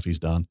other stuff he's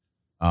done,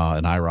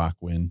 an IROC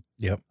win.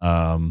 Yep.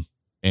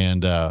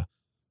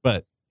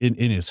 But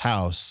in his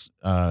house,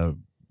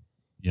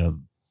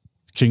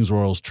 Kings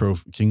Royal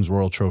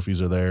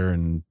trophies are there,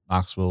 and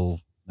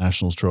Knoxville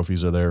Nationals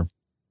trophies are there.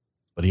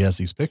 But he has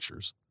these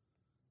pictures,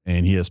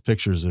 and he has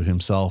pictures of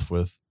himself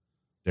with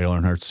Dale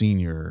Earnhardt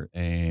Sr.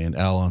 and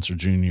Al Unser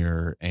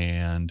Jr.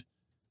 and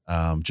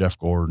Jeff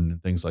Gordon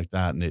and things like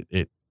that.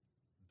 And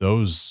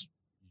those,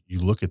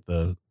 you look at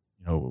the,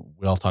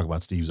 we all talk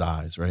about Steve's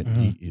eyes, right?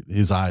 Mm-hmm.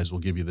 His eyes will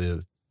give you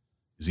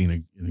is he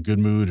in a good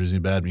mood or is he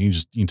in a bad mood?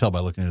 You can tell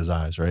by looking at his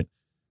eyes, right?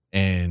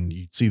 And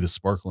you see the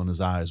sparkle in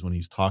his eyes when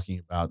he's talking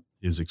about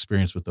his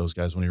experience with those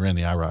guys when he ran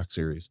the IROC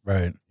series,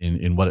 Right.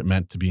 In what it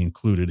meant to be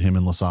included. Him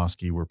and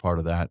Lasowski were part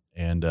of that,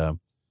 and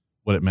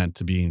what it meant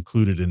to be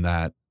included in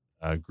that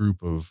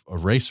group of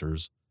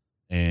racers.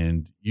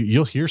 And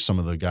you'll hear some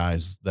of the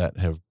guys that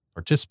have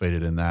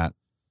participated in that,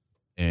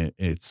 and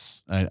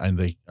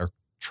they are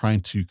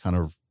trying to kind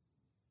of,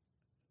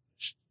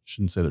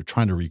 shouldn't say they're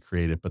trying to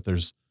recreate it, but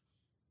there's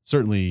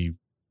certainly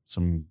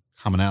some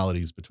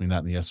commonalities between that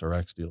and the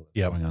SRX deal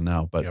that's going on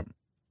now. But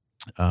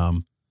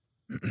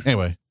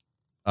anyway,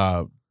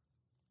 but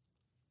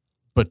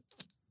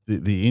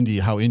the Indy,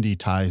 how Indy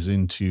ties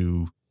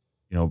into,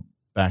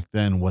 back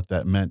then what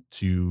that meant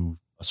to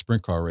a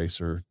sprint car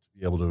racer to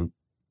be able to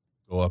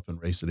go up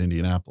and race at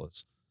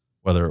Indianapolis,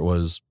 whether it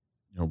was,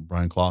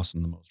 Brian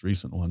Clausen, the most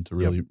recent one, to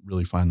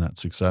really find that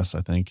success,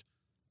 I think.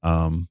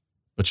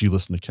 But you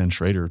listen to Ken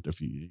Schrader,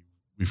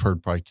 we've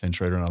heard probably Ken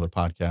Schrader on other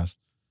podcasts,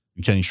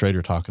 and Kenny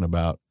Schrader talking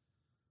about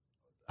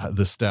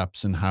the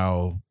steps and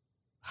how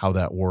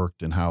that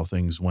worked and how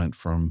things went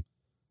from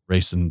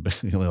racing,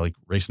 like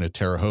racing at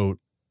Terre Haute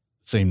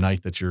the same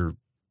night that you're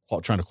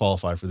trying to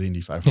qualify for the Indy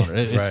 500.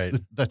 Right.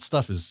 That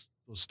stuff those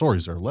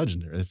stories are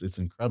legendary. It's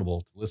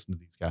incredible to listen to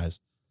these guys.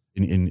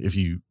 And if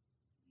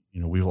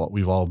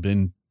we've all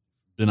been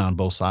on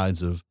both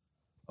sides of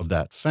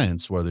that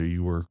fence, whether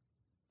you were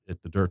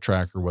at the dirt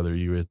track or whether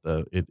you were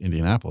at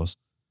Indianapolis,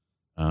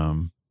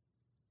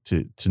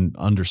 to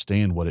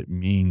understand what it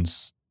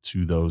means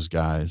to those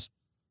guys,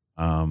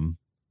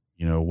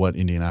 what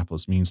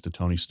Indianapolis means to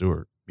Tony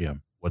Stewart,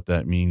 what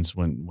that means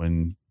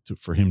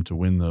for him to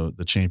win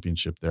the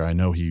championship there. I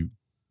know he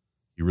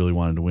really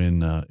wanted to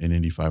win an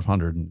Indy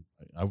 500, and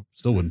I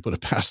still wouldn't put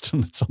it past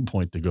him at some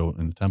point to go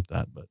and attempt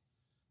that. But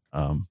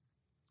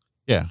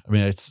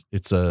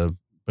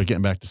but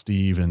getting back to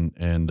Steve and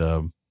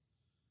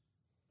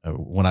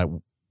when I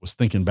was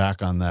thinking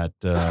back on that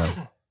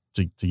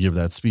to give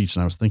that speech,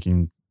 and I was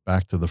thinking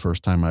back to the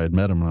first time I had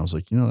met him, and I was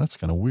like, that's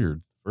kind of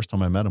weird. First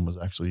time I met him was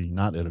actually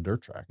not at a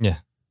dirt track. Yeah,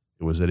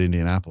 it was at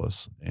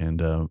Indianapolis, and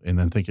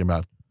then thinking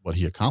about what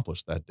he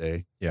accomplished that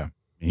day. Yeah,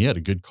 he had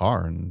a good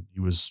car, and he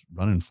was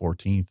running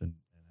 14th, and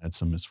had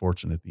some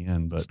misfortune at the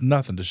end. But it's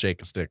nothing to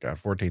shake a stick at.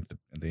 14th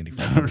at the Indy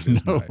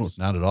 500. No, nice.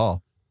 Not at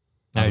all.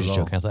 I was just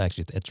joking. I thought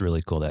actually it's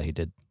really cool that he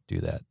did do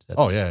that.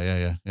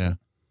 Yeah.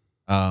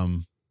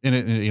 And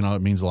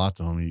it means a lot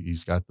to him.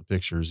 He's got the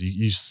pictures.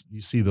 You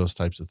see those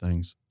types of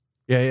things.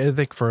 Yeah, I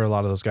think for a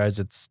lot of those guys,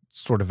 it's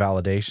sort of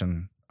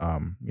validation.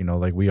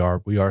 Like we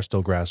are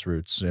still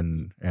grassroots,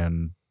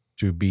 and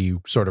to be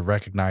sort of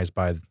recognized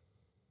by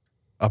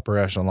upper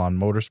echelon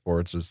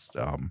motorsports is,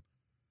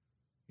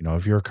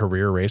 if you're a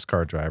career race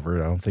car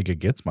driver, I don't think it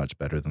gets much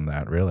better than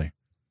that, really.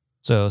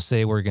 So,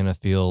 say we're gonna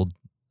field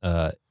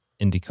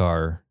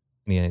IndyCar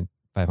Indy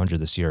 500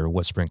 this year.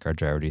 What sprint car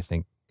driver do you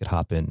think could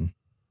hop in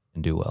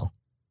and do well?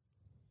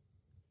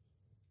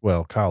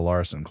 Well, Kyle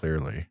Larson,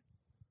 clearly.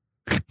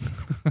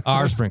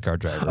 Our sprint car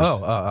drivers.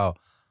 He'll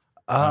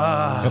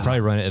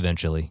probably run it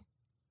eventually.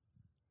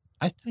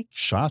 I think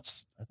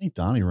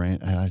Donnie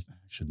ran. I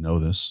should know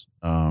this.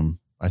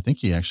 I think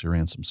he actually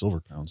ran some Silver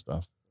Crown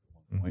stuff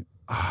at one point.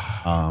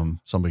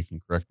 Somebody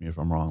can correct me if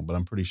I'm wrong, but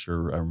I'm pretty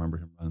sure I remember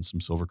him running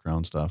some Silver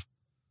Crown stuff.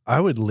 I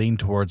would lean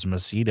towards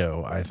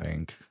Macedo, I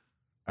think.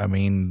 I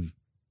mean,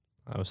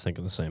 I was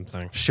thinking the same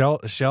thing.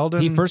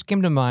 Sheldon. He first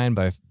came to mind,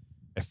 but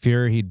I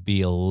fear he'd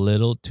be a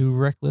little too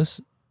reckless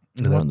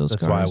in one of those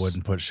that's cars. why I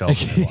wouldn't put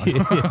Sheldon in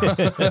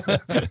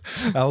one.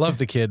 I love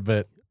the kid,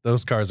 but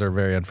those cars are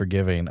very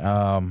unforgiving.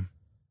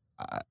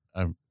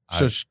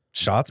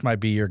 Schatz might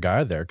be your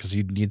guy there because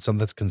you need something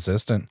that's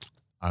consistent.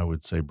 I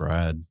would say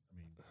Brad.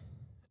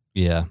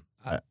 Yeah.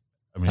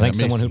 I think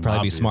someone who'd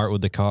probably be smart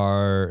with the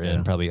car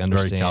and probably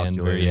understand.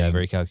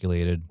 Very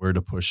calculated. Where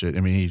to push it.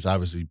 I mean,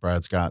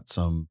 Brad's got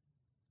some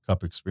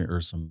Cup experience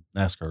or some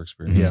NASCAR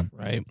experience. Yeah.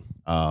 Right.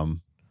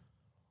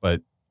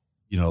 But,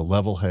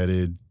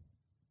 level-headed.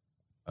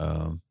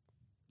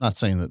 Not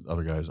saying that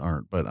other guys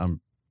aren't, but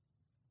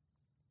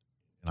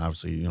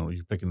obviously,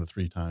 you're picking the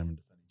 3-time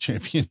defending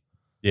champion.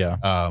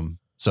 Yeah.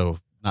 So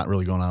not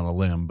really going on a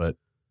limb, but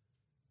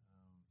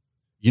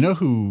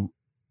who,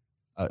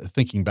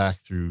 thinking back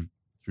through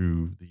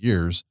the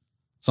years,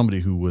 somebody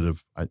who would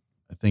have, I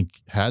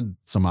think, had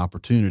some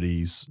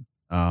opportunities.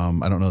 I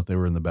don't know if they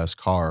were in the best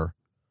car,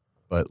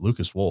 but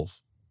Lucas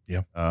Wolf.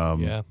 Yeah.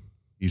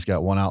 He's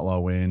got one outlaw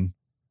win,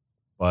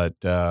 but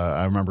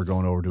I remember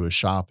going over to his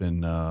shop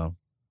in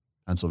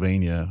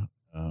Pennsylvania,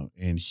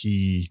 and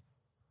he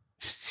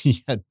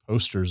had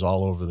posters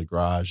all over the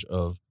garage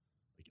of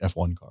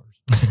F1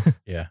 cars.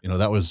 Yeah.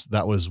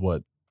 That was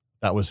what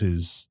that was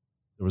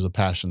there was a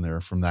passion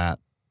there from that.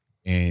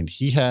 And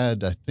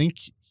I think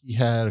he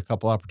had a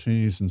couple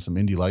opportunities in some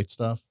Indy Light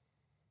stuff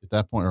at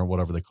that point, or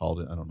whatever they called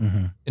it. I don't know.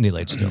 Mm-hmm. Indy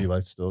Lights still. Indy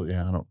Light still.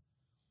 Yeah.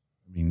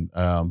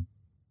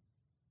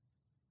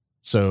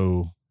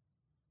 So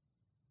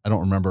I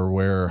don't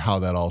remember how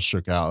that all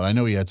shook out. I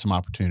know he had some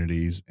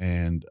opportunities,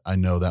 and I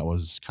know that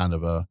was kind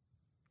of a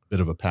bit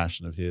of a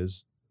passion of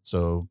his.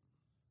 So,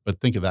 but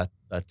think of that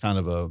kind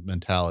of a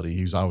mentality.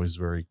 He was always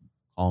very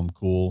calm,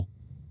 cool.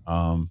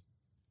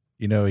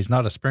 He's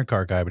not a sprint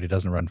car guy, but he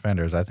doesn't run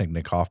fenders. I think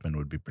Nick Hoffman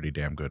would be pretty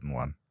damn good in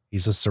one.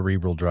 He's a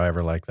cerebral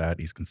driver like that.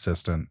 He's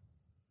consistent.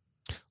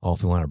 Oh,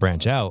 if we want to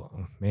branch out,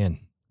 man.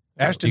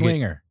 Ashton You get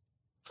Winger.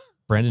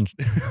 Brandon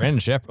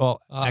Shepard. Oh,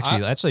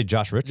 actually,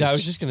 Josh Richards. Yeah, I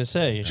was just gonna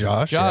say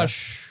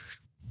Josh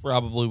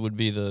probably would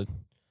be the.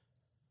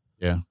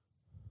 Yeah,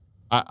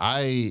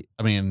 I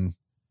mean,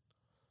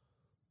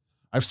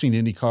 I've seen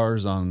Indy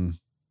cars on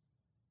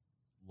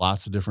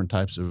lots of different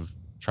types of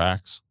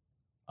tracks,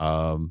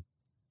 and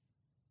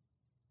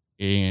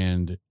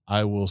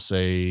I will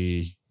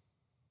say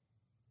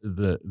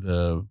there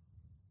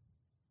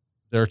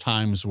are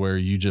times where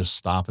you just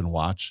stop and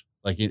watch,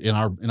 like in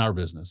our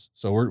business.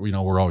 So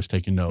we're always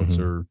taking notes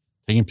or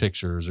taking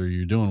pictures, or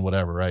you're doing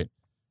whatever, right?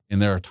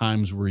 And there are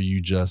times where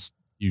you just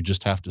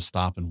have to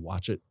stop and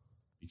watch it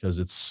because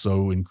it's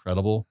so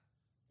incredible.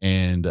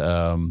 And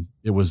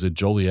it was at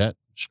Joliet,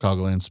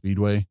 Chicagoland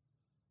Speedway,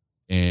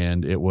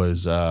 and it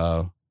was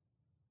Elio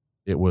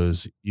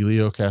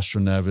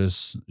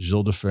Castroneves,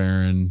 Gilles de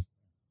Ferran,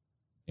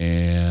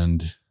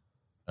 and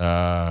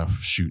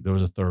there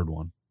was a third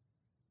one.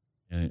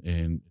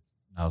 And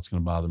now it's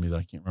going to bother me that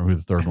I can't remember who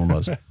the third one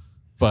was.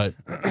 But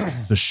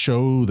the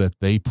show that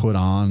they put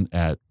on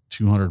at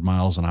 200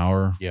 miles an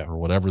hour, or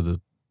whatever the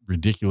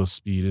ridiculous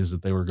speed is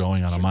that they were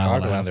going on a mile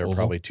and a half. They were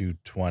probably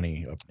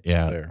 220 up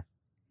there.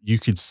 You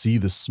could see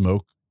the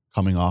smoke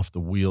coming off the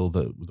wheels,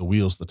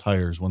 the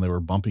tires when they were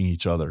bumping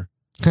each other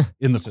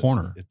in the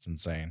corner. It's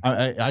insane.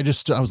 I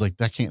was like,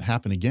 that can't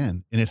happen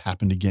again. And it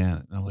happened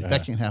again. And I'm like,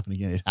 that can't happen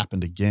again. It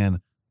happened again,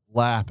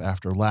 lap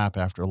after lap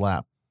after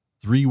lap,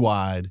 3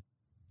 wide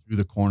through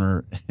the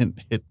corner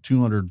and hit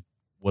 200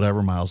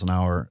 whatever miles an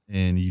hour.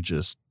 And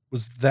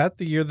was that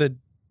the year that,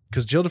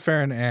 because Gilles de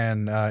Ferran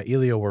and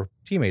Elio were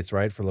teammates,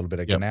 right? For a little bit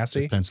at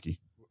Ganassi?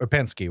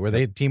 Penske. Were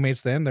they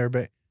teammates then? They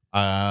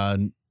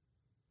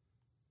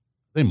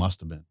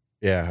must have been.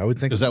 Yeah, I would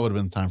think. Because that would have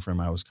been the time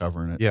frame I was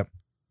covering it. Yep.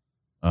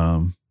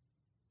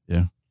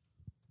 Yeah.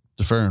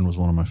 De Ferran was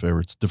one of my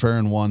favorites. De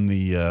Ferran won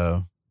he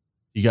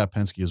got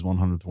Penske his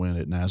 100th win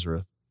at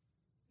Nazareth.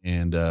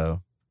 And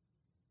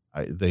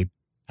they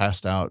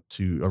passed out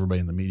to everybody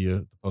in the media,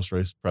 the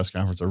post-race press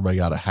conference. Everybody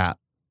got a hat,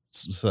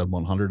 said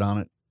 100 on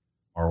it,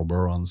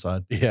 Marlboro on the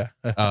side. Yeah.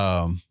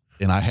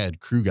 And I had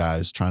crew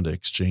guys trying to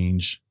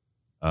exchange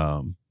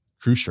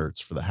crew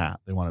shirts for the hat.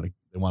 They wanted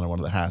one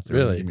of the hats. They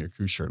were gonna give me a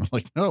crew shirt. And I'm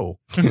like, no.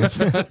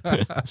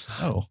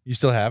 No. You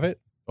still have it?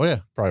 Oh yeah.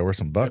 Probably worth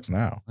some bucks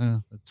now. Yeah.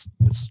 It's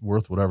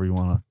worth whatever you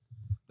want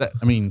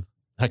to.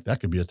 Heck, that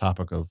could be a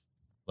topic of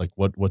like,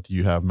 what do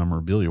you have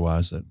memorabilia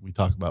wise that we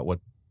talk about? What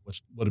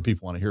do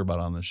people want to hear about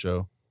on this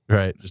show?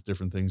 Right. Just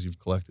different things you've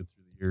collected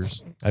through the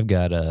years. I've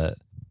got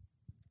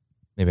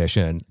maybe I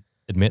shouldn't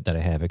admit that I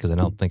have it because I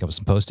don't think I was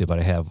supposed to, but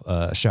I have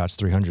a Schatz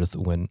 300th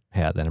win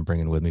hat that I'm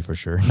bringing with me for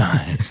sure.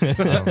 Nice.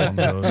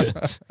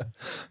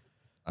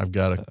 I've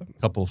got a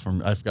couple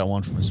I've got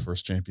one from his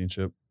first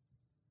championship,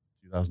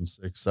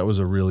 2006. That was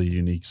a really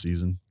unique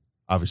season.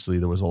 Obviously,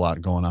 there was a lot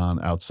going on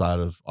outside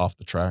of off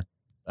the track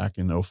back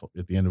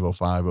at the end of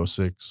 05,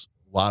 06.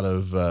 A lot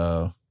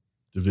of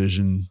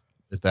division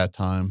at that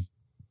time,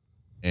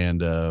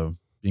 and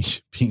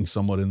being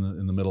somewhat in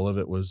the middle of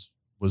it was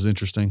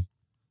interesting.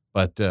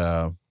 But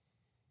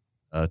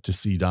to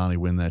see Donnie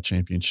win that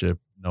championship,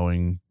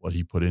 knowing what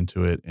he put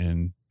into it,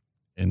 and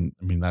I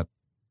mean that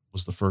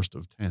was the first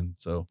of 10.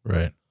 So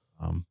right,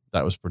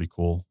 that was pretty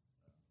cool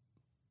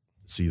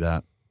to see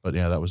that. But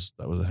yeah, that was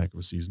a heck of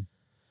a season.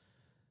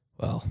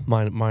 Well,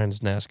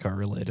 mine's NASCAR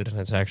related, and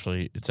it's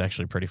actually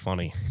pretty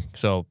funny.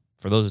 So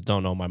for those that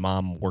don't know, my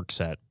mom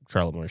works at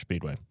Charlotte Motor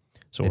Speedway.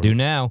 So I do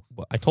now.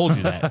 Well, I told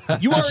you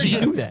that. You already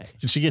knew that.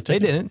 Did she get They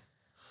tickets? didn't.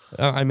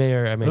 I may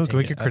can take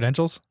we it. get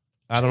credentials?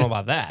 I don't know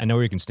about that. I know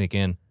where you can sneak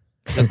in.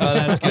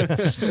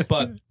 That's good.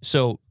 But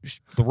so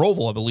the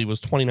Roval, I believe,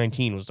 was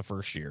 2019 was the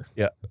first year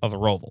of the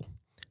Roval.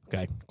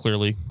 Okay.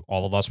 Clearly,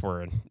 all of us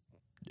were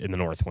in the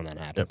north when that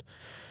happened. Yep.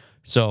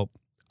 So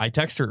I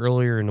text her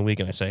earlier in the week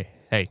and I say,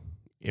 hey,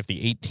 if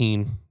the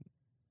 18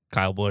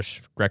 Kyle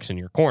Busch wrecks in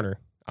your corner,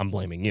 I'm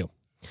blaming you.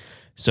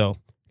 So,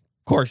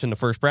 of course, in the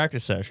first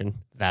practice session,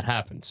 that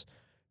happens.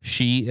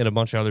 She and a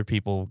bunch of other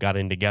people got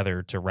in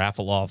together to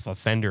raffle off a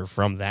fender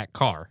from that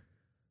car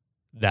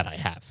that I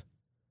have.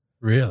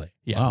 Really?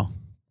 Yeah. Wow.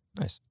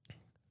 Nice.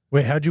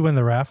 Wait, how'd you win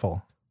the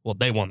raffle? Well,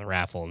 they won the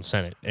raffle and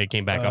sent it. It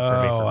came back up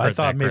for me. For I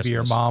thought that maybe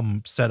your Christmas.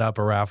 mom set up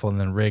a raffle and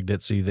then rigged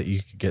it so that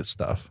you could get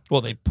stuff.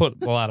 Well, they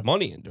put a lot of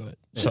money into it,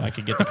 so I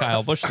could get the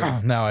Kyle Busch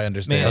thing. Now I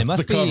understand. Man, it That's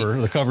must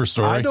the cover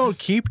story. I don't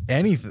keep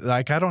anything.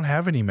 Like, I don't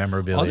have any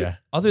memorabilia.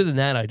 Other than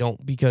that, I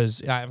don't,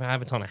 because I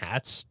have a ton of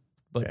hats,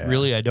 but Yeah.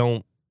 really I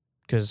don't,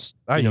 because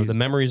I use- the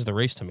memories of the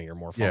race to me are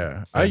more fun.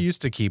 Yeah. I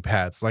used to keep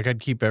hats. Like, I'd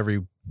keep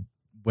every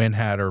win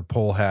hat or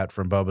pole hat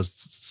from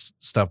Bubba's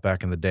stuff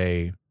back in the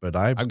day. But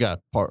I've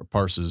got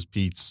Pars's,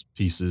 Pete's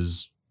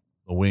pieces,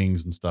 the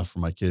wings and stuff for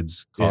my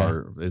kid's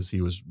car as he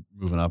was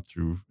moving up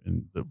through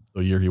in the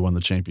year he won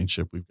the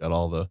championship. We've got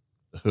all the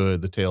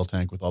hood, the tail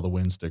tank with all the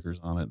wind stickers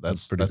on it.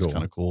 That's pretty cool.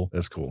 kind of cool.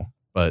 That's cool.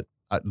 But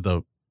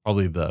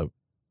probably the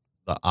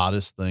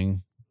oddest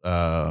thing,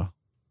 at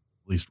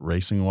least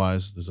racing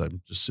wise, is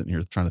I'm just sitting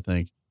here trying to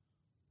think.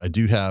 I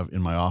do have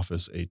in my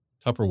office a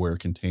Tupperware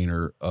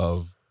container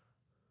of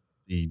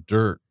the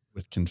dirt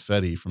with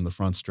confetti from the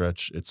front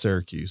stretch at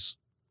Syracuse,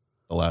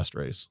 the last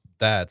race.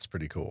 That's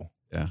pretty cool.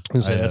 Yeah, I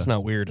was gonna say, that's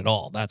not weird at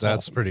all. That's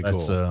awesome. pretty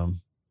that's cool.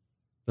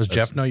 Does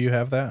Jeff know you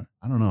have that?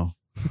 I don't know.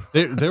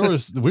 There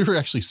was we were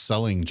actually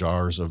selling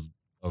jars of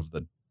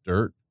the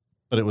dirt,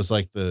 but it was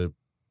like I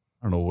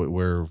don't know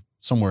where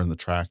somewhere in the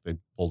track they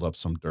pulled up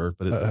some dirt,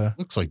 but it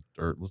looks like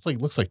dirt. Looks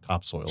like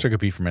topsoil. Sure, could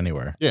be from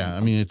anywhere. Yeah,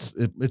 I mean it's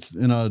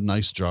in a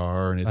nice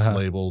jar and it's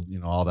labeled,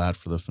 all that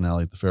for the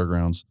finale at the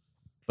fairgrounds.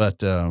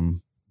 But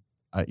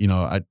I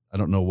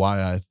don't know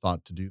why I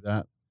thought to do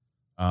that.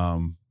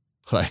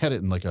 But I had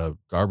it in like a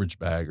garbage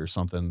bag or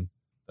something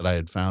that I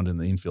had found in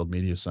the Infield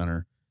Media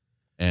Center,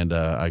 and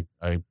I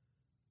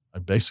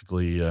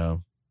basically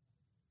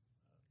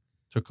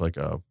took like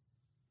a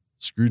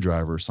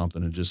screwdriver or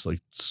something and just like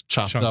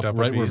chopped Chunked up up a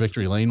right where piece.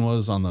 Victory Lane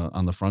was on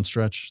the front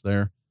stretch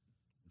there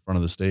in front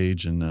of the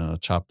stage,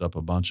 and chopped up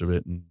a bunch of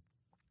it and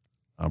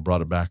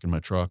brought it back in my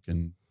truck.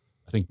 And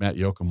I think Matt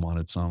Yoakum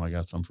wanted some. I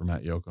got some for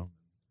Matt Yoakum.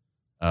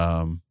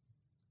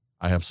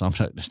 I have some.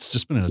 It's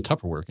just been in a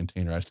Tupperware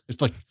container. It's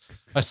like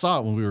I saw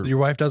it when we were. Your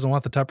wife doesn't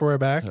want the Tupperware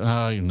back?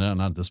 No, not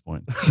at this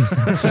point.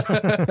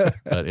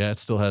 But yeah, it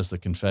still has the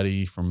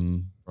confetti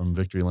from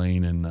Victory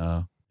Lane and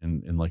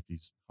in like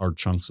these hard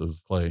chunks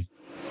of clay.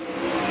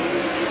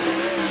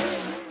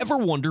 Ever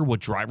wonder what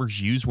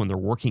drivers use when they're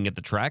working at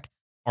the track?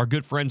 Our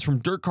good friends from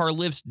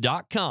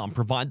DirtCarLifts.com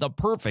provide the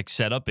perfect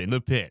setup in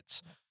the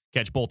pits.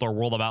 Catch both our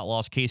World of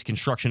Outlaws Case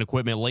Construction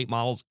Equipment late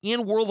models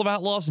and World of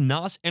Outlaws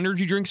NOS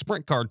Energy Drink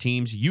Sprint Car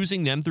teams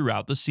using them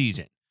throughout the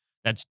season.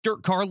 That's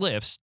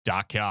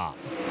DirtCarLifts.com.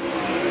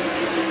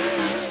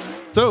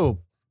 So,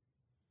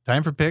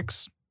 time for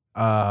picks.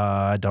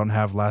 I don't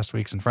have last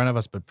week's in front of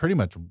us, but pretty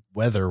much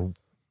weather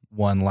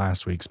won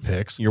last week's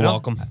picks. You're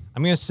welcome.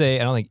 I'm going to say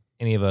I don't think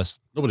any of us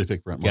Nobody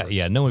picked Brent got. Marks.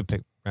 Yeah, nobody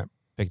picked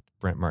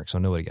Brent Marks, so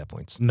nobody got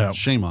points. No,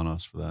 Shame on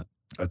us for that.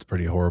 that's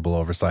pretty horrible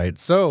oversight.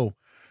 So,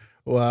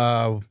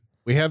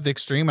 we have the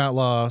Extreme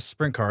Outlaw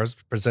Sprint Cars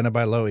presented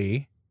by Low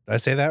E. Did I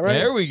say that right?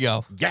 There we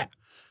go. Yeah.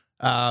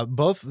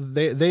 Both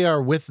they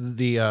are with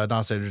the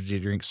NOS Energy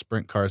Drink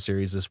Sprint Car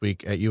Series this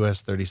week at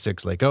US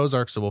 36 Lake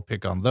Ozark. So we'll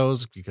pick on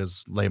those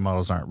because late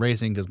models aren't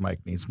racing because Mike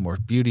needs more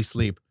beauty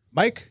sleep.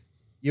 Mike,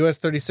 US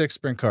 36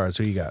 Sprint Cars.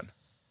 Who you got?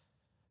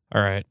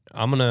 All right.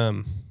 I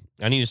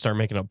need to start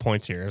making up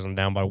points here as I'm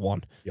down by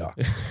one. Yeah.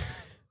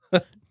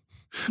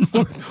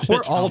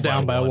 We're all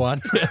down by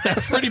one.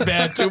 That's pretty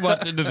bad 2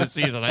 months into the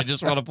season. I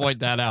just want to point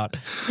that out.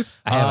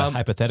 I have a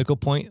hypothetical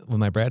point with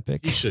my Brad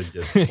pick. He should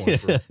get the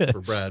point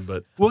for Brad,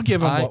 but We'll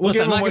give him. We'll Listen,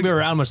 give I'm him not going to be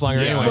around much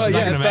longer anyway. Well, So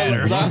yeah, it's not it's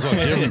going to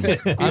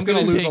not- matter. He's going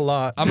to lose a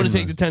lot. I'm going to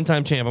take the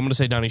 10-time champ. I'm going to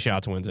say Donnie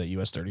Schatz wins at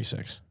US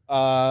 36.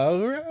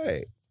 All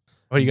right.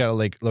 Oh, you got a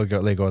Lake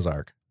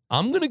Ozark.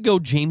 I'm going to go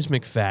James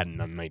McFadden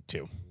on night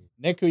 2.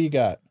 Nick, who you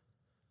got?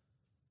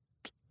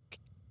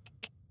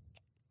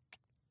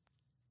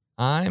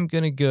 I'm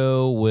going to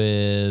go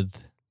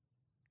with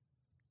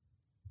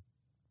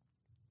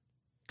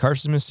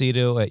Carson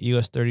Macedo at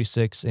US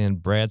 36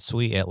 and Brad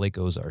Sweet at Lake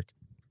Ozark.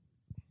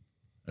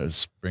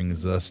 This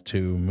brings us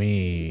to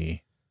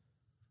me.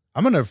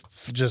 I'm going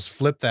to just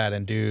flip that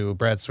and do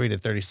Brad Sweet at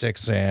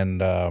 36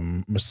 and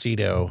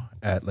Macedo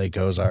at Lake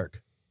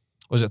Ozark.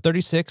 Was it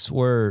 36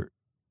 where,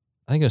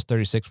 I think it was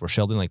 36 where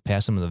Sheldon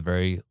passed him in the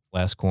very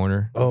last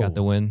corner. Oh. Got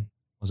the win.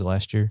 Was it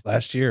last year?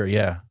 Last year,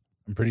 yeah.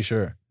 I'm pretty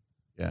sure.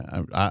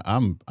 yeah,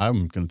 I'm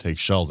going to take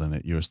Sheldon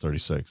at US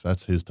 36.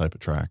 That's his type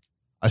of track.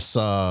 I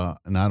saw,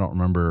 and I don't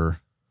remember.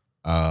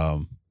 I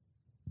don't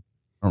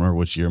remember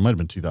which year. It might have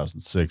been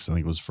 2006. I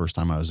think it was the first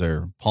time I was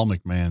there. Paul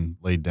McMahon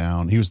laid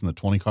down. He was in the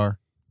 20 car,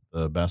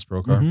 the Bass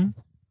Pro car, the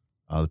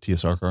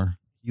TSR car.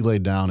 He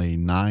laid down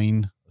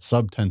a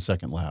sub 10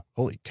 second lap.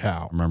 Holy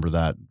cow. I remember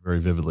that very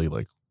vividly.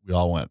 Like we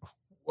all went,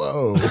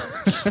 whoa,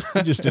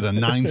 he just did a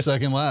 9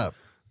 second lap.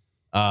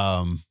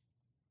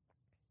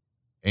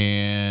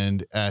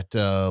 And at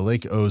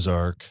Lake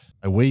Ozark,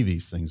 I weigh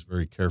these things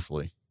very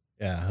carefully.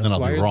 Yeah. Then I'll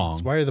be wrong.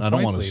 That's why you're the I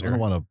don't points want to. leader. I don't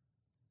want to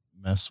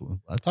mess with.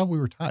 I thought we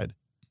were tied.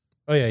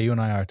 Oh, yeah. You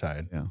and I are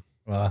tied. Yeah.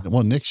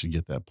 Well, Nick should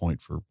get that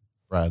point for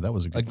Brad. That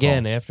was a good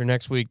Again, call. after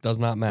next week does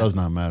not matter. Does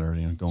not matter.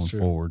 Going It's true.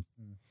 forward.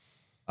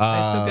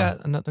 I still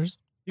got another.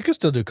 You can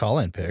still do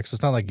call-in picks.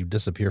 It's not like you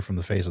disappear from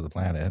the face of the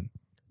planet.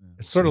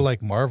 It's sort of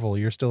like Marvel.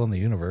 You're still in the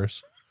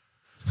universe.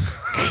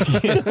 It's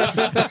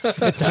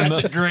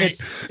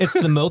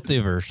the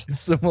multiverse.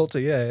 It's the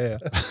multi. Yeah.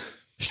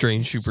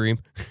 Strange Supreme.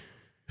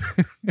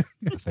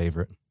 My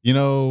favorite. You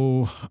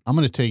know, I'm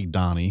going to take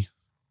Donnie.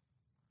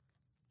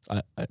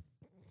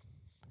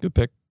 Good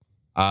pick.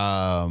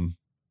 You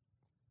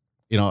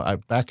know,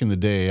 back in the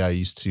day, I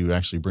used to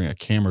actually bring a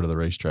camera to the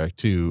racetrack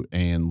too,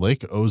 and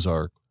Lake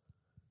Ozark.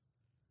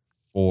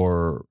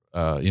 For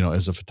you know,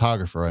 as a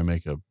photographer, I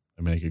make a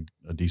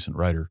decent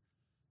writer.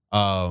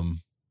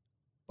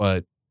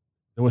 But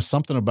there was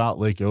something about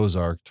Lake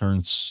Ozark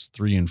turns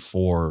 3 and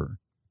 4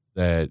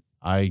 that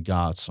I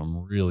got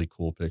some really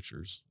cool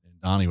pictures.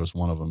 And Donnie was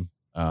one of them.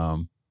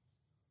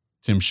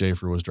 Tim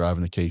Schaefer was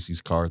driving the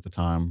Casey's car at the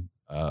time.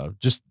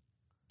 Just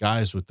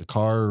guys with the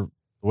car,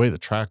 the way the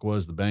track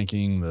was, the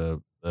banking,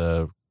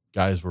 the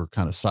guys were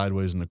kind of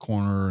sideways in the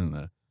corner and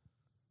the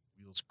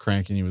wheels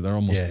cranking. They're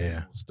almost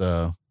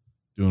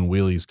doing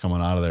wheelies coming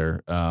out of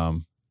there.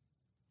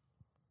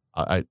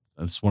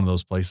 It's one of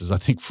those places, I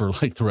think, for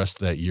like the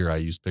rest of that year, I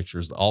used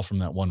pictures all from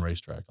that one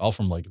racetrack, all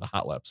from like the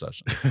hot lap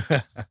session,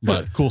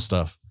 but cool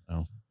stuff.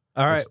 All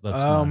right.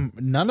 That's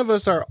none of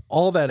us are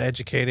all that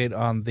educated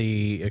on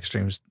the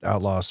Extreme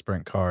Outlaw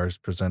Sprint cars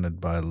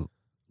presented by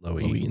Low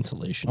E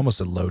Insulation.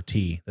 Almost a Low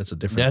T. That's a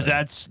different.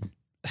 That's.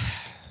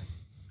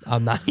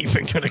 I'm not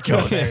even gonna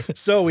go there.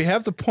 So we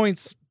have the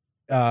points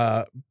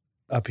up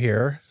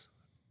here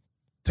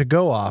to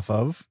go off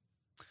of,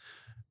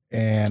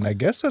 and I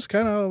guess that's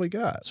kind of all we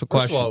got. So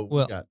First question. of all,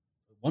 we got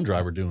one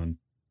driver doing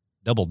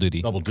Double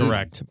duty. double duty.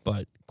 Correct.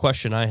 But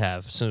question I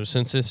have. So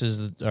since this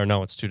is, or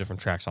no, it's 2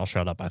 different tracks. I'll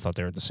shut up. I thought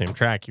they were at the same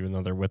track, even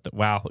though they're with the,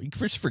 wow. You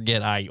first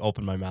forget I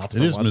opened my mouth.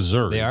 It is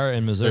Missouri. They are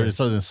in They're, Missouri. it's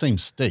in the same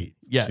state.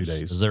 Yes. 2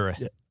 days. Missouri.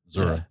 Yeah.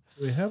 Missouri. Yeah.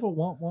 Do we have a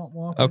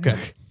womp. Okay.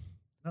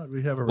 No,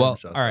 we have a Well,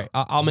 all right.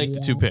 I'll make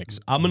the 2 picks.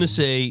 I'm going to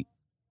say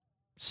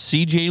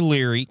CJ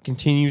Leary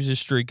continues his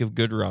streak of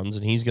good runs,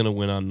 and he's going to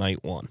win on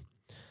night 1.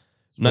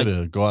 Way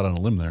to go out on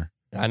a limb there.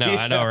 I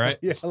know, right?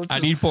 Yeah,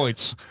 I need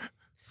points.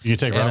 You can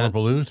take And, Robert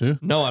Ballou too.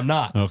 No, I'm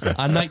not. Okay.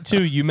 On night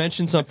 2, you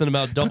mentioned something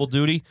about double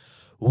duty.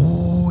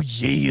 Oh,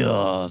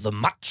 yeah. The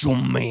Macho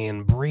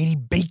Man, Brady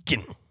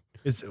Bacon.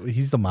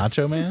 He's the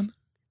Macho Man.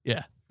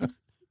 Yeah.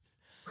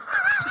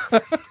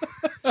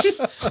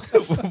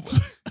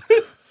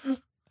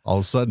 All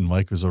of a sudden,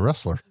 Mike was a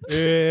wrestler.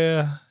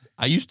 Yeah.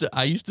 I used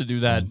to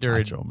do that during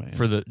Macho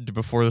Man.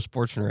 before the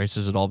sportsman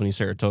races at Albany,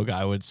 Saratoga.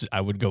 I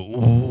would go,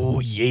 oh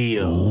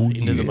yeah,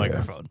 into the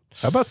microphone.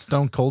 How about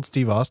Stone Cold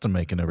Steve Austin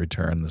making a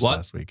return this What?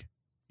 last week?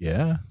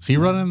 Yeah, Is he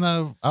running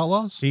the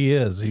Outlaws? he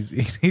is.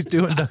 He's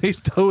doing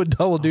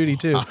double duty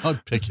too.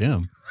 I'd pick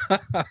him. I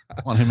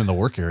want him in the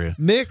work area.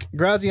 Nick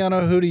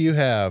Graziano, who do you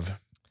have?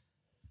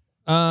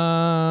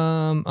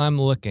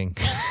 I'm looking.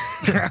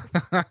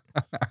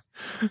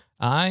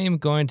 I am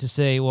going to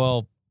say,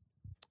 well,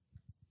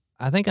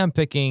 I think I'm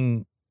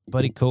picking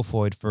Buddy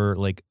Kofoid for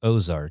like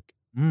Ozark.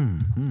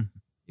 Mm-hmm.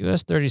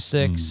 US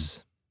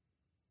 36.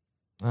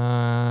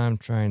 I'm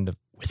trying to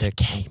pick.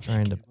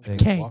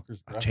 I'll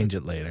change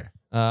it later.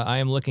 I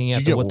am looking at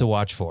Did you what get to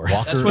watch for.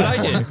 That's what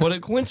I did. What a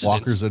coincidence.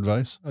 Walker's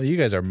advice. Oh, you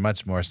guys are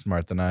much more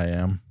smart than I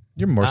am.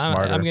 You're more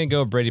smarter. I'm going to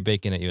go Brady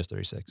Bacon at US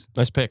 36.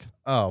 Nice pick.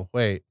 Oh,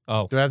 wait.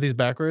 Oh. Do I have these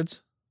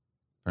backwards?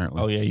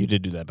 Apparently. Oh yeah, you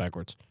did do that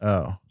backwards.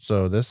 Oh,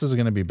 so this is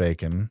going to be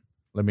Bacon.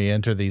 Let me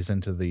enter these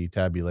into the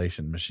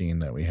tabulation machine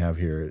that we have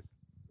here at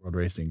World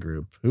Racing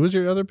Group. Who was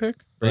your other pick?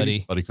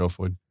 Buddy. Buddy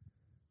Kofoid.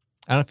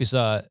 I don't know if you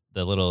saw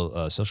the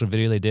little social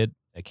video they did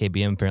at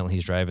KBM. Apparently,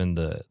 he's driving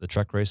the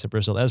truck race at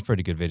Bristol. That's a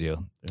pretty good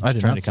video. I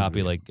did trying not to see the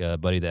copy video.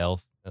 like Buddy the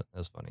Elf. That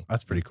was funny.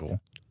 That's pretty cool.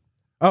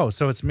 Oh,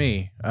 so it's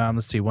me.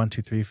 Let's see. 1,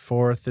 2, 3,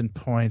 4th in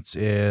points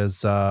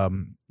is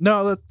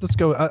no. Let's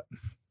go.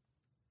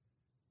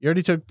 You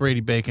already took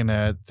Brady Bacon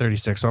at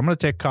 36, so I'm going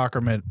to take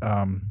Cockrum at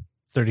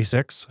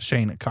 36.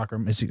 Shane at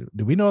Cockrum.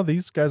 Do we know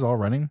these guys all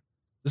running?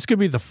 This could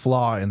be the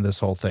flaw in this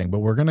whole thing, but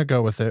we're going to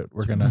go with it.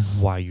 We're going to.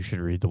 Why you should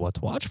read the what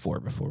to watch for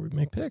before we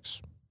make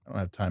picks. I don't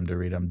have time to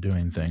read. I'm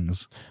doing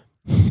things.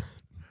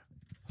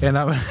 And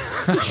I'm. You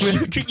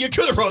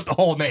could have wrote the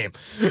whole name.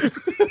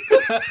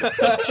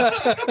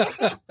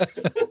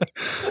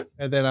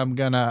 And then I'm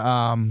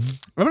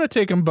gonna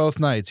take them both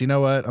nights. You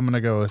know what? I'm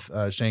gonna go with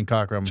Shane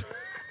Cockrum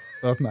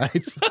both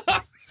nights.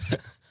 That's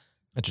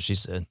what she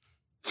said.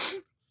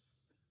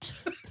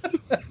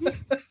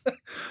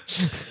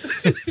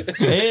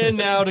 And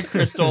now to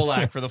Chris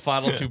Dolak for the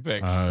final 2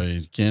 picks.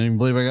 I can't even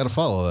believe I got to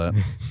follow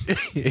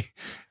that.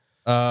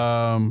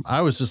 I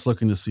was just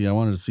looking to see. I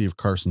wanted to see if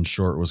Carson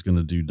Short was going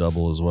to do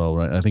double as well.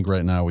 Right. I think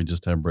right now we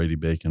just have Brady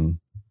Bacon,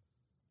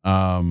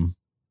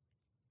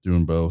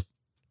 doing both.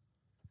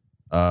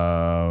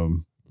 I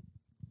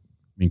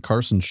mean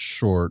Carson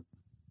Short.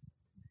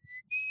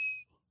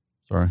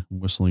 Sorry, I'm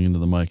whistling into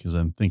the mic as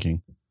I'm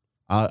thinking.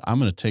 I'm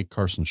going to take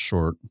Carson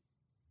Short,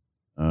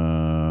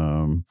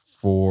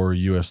 for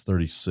US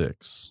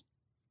 36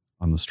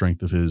 on the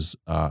strength of his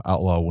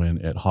outlaw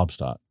win at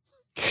Hobstadt.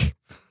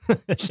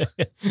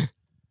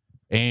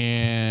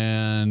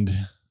 And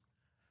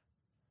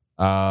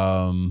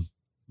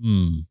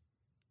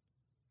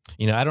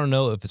I don't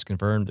know if it's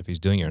confirmed if he's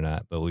doing it or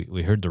not, but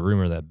we heard the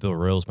rumor that Bill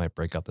Royals might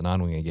break out the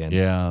non-wing again.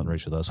 Yeah. And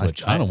race with us,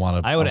 which I don't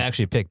want to. I would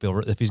actually pick Bill.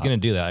 If he's going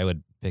to do that, I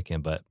would pick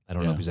him, but I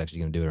don't know Yeah. if he's actually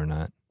going to do it or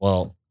not.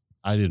 Well,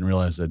 I didn't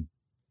realize that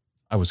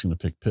I was going to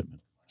pick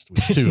Pittman last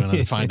week too, and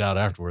then find out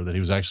afterward that he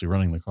was actually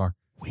running the car.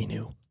 We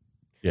knew.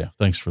 Yeah,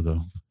 thanks for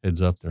the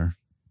heads up there.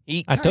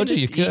 I told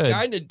you could. He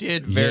kind of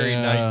did very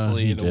Yeah,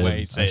 nicely he in a did.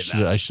 way. Say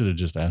that. I should have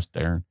just asked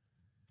Darren.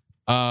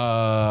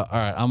 All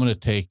right, I'm going to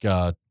take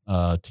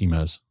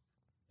Timez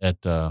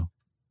at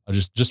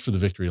just for the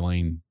Victory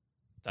Lane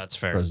That's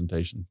fair.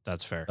 presentation.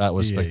 That's fair. That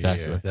was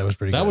spectacular. That was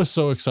pretty That good. was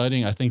so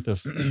exciting. I think the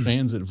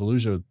fans at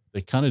Volusia,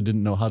 they kind of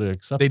didn't know how to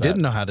accept They that.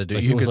 didn't know how to do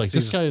Like, it. You it was could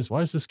like, see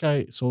why is this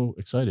guy so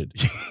excited?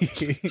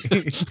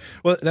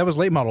 well, that was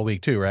late model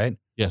week too, right?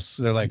 Yes.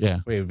 So they're like, Yeah.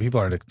 wait, people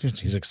are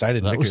he's excited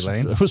in That Victory was,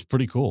 Lane. that was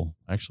pretty cool,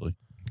 actually.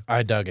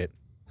 I dug it.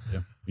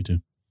 Yeah, me too.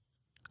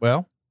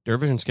 Well,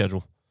 Division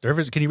schedule.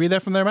 Dervis, can you read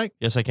that from there, Mike?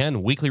 Yes, I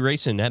can. Weekly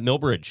racing at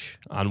Millbridge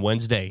on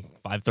Wednesday,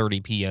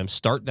 5:30 p.m.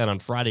 Start. Then on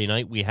Friday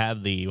night, we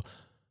have the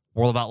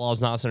World of Outlaws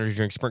Knowledge Energy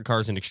Drink Sprint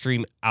Cars and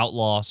Extreme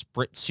Outlaw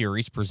Sprint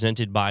Series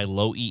presented by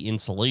Low E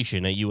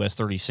Insulation at US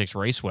 36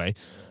 Raceway.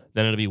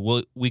 Then it'll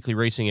be weekly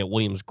racing at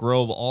Williams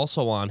Grove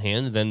also on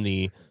hand. Then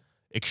the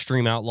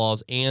Extreme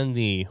Outlaws and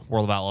the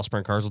World of Outlaw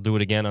Sprint Cars will do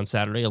it again on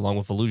Saturday along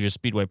with Volusia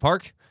Speedway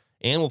Park.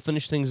 And we'll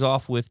finish things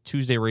off with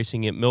Tuesday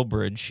racing at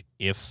Millbridge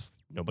if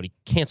nobody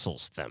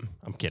cancels them.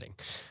 I'm kidding.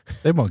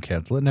 They won't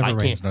cancel. It never I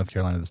rains in North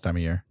Carolina this time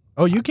of year.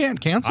 Oh, you can't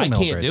cancel I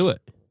can't Millbridge. do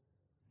it.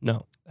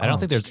 No, I don't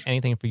think there's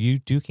anything for you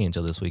to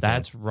cancel this weekend.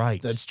 that's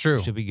right. That's true.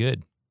 Should be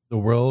good. The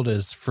world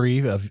is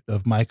free of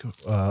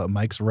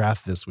Mike's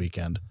wrath this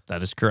weekend.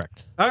 That is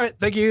correct. All right.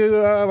 Thank you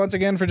once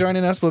again for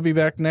joining us. We'll be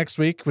back next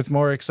week with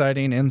more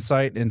exciting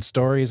insight and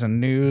stories and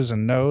news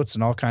and notes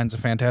and all kinds of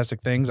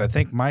fantastic things. I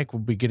think Mike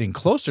will be getting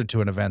closer to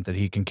an event that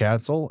he can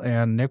cancel,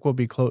 and Nick will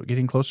be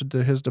getting closer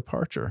to his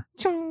departure.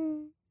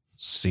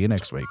 See you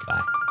next week.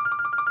 Bye.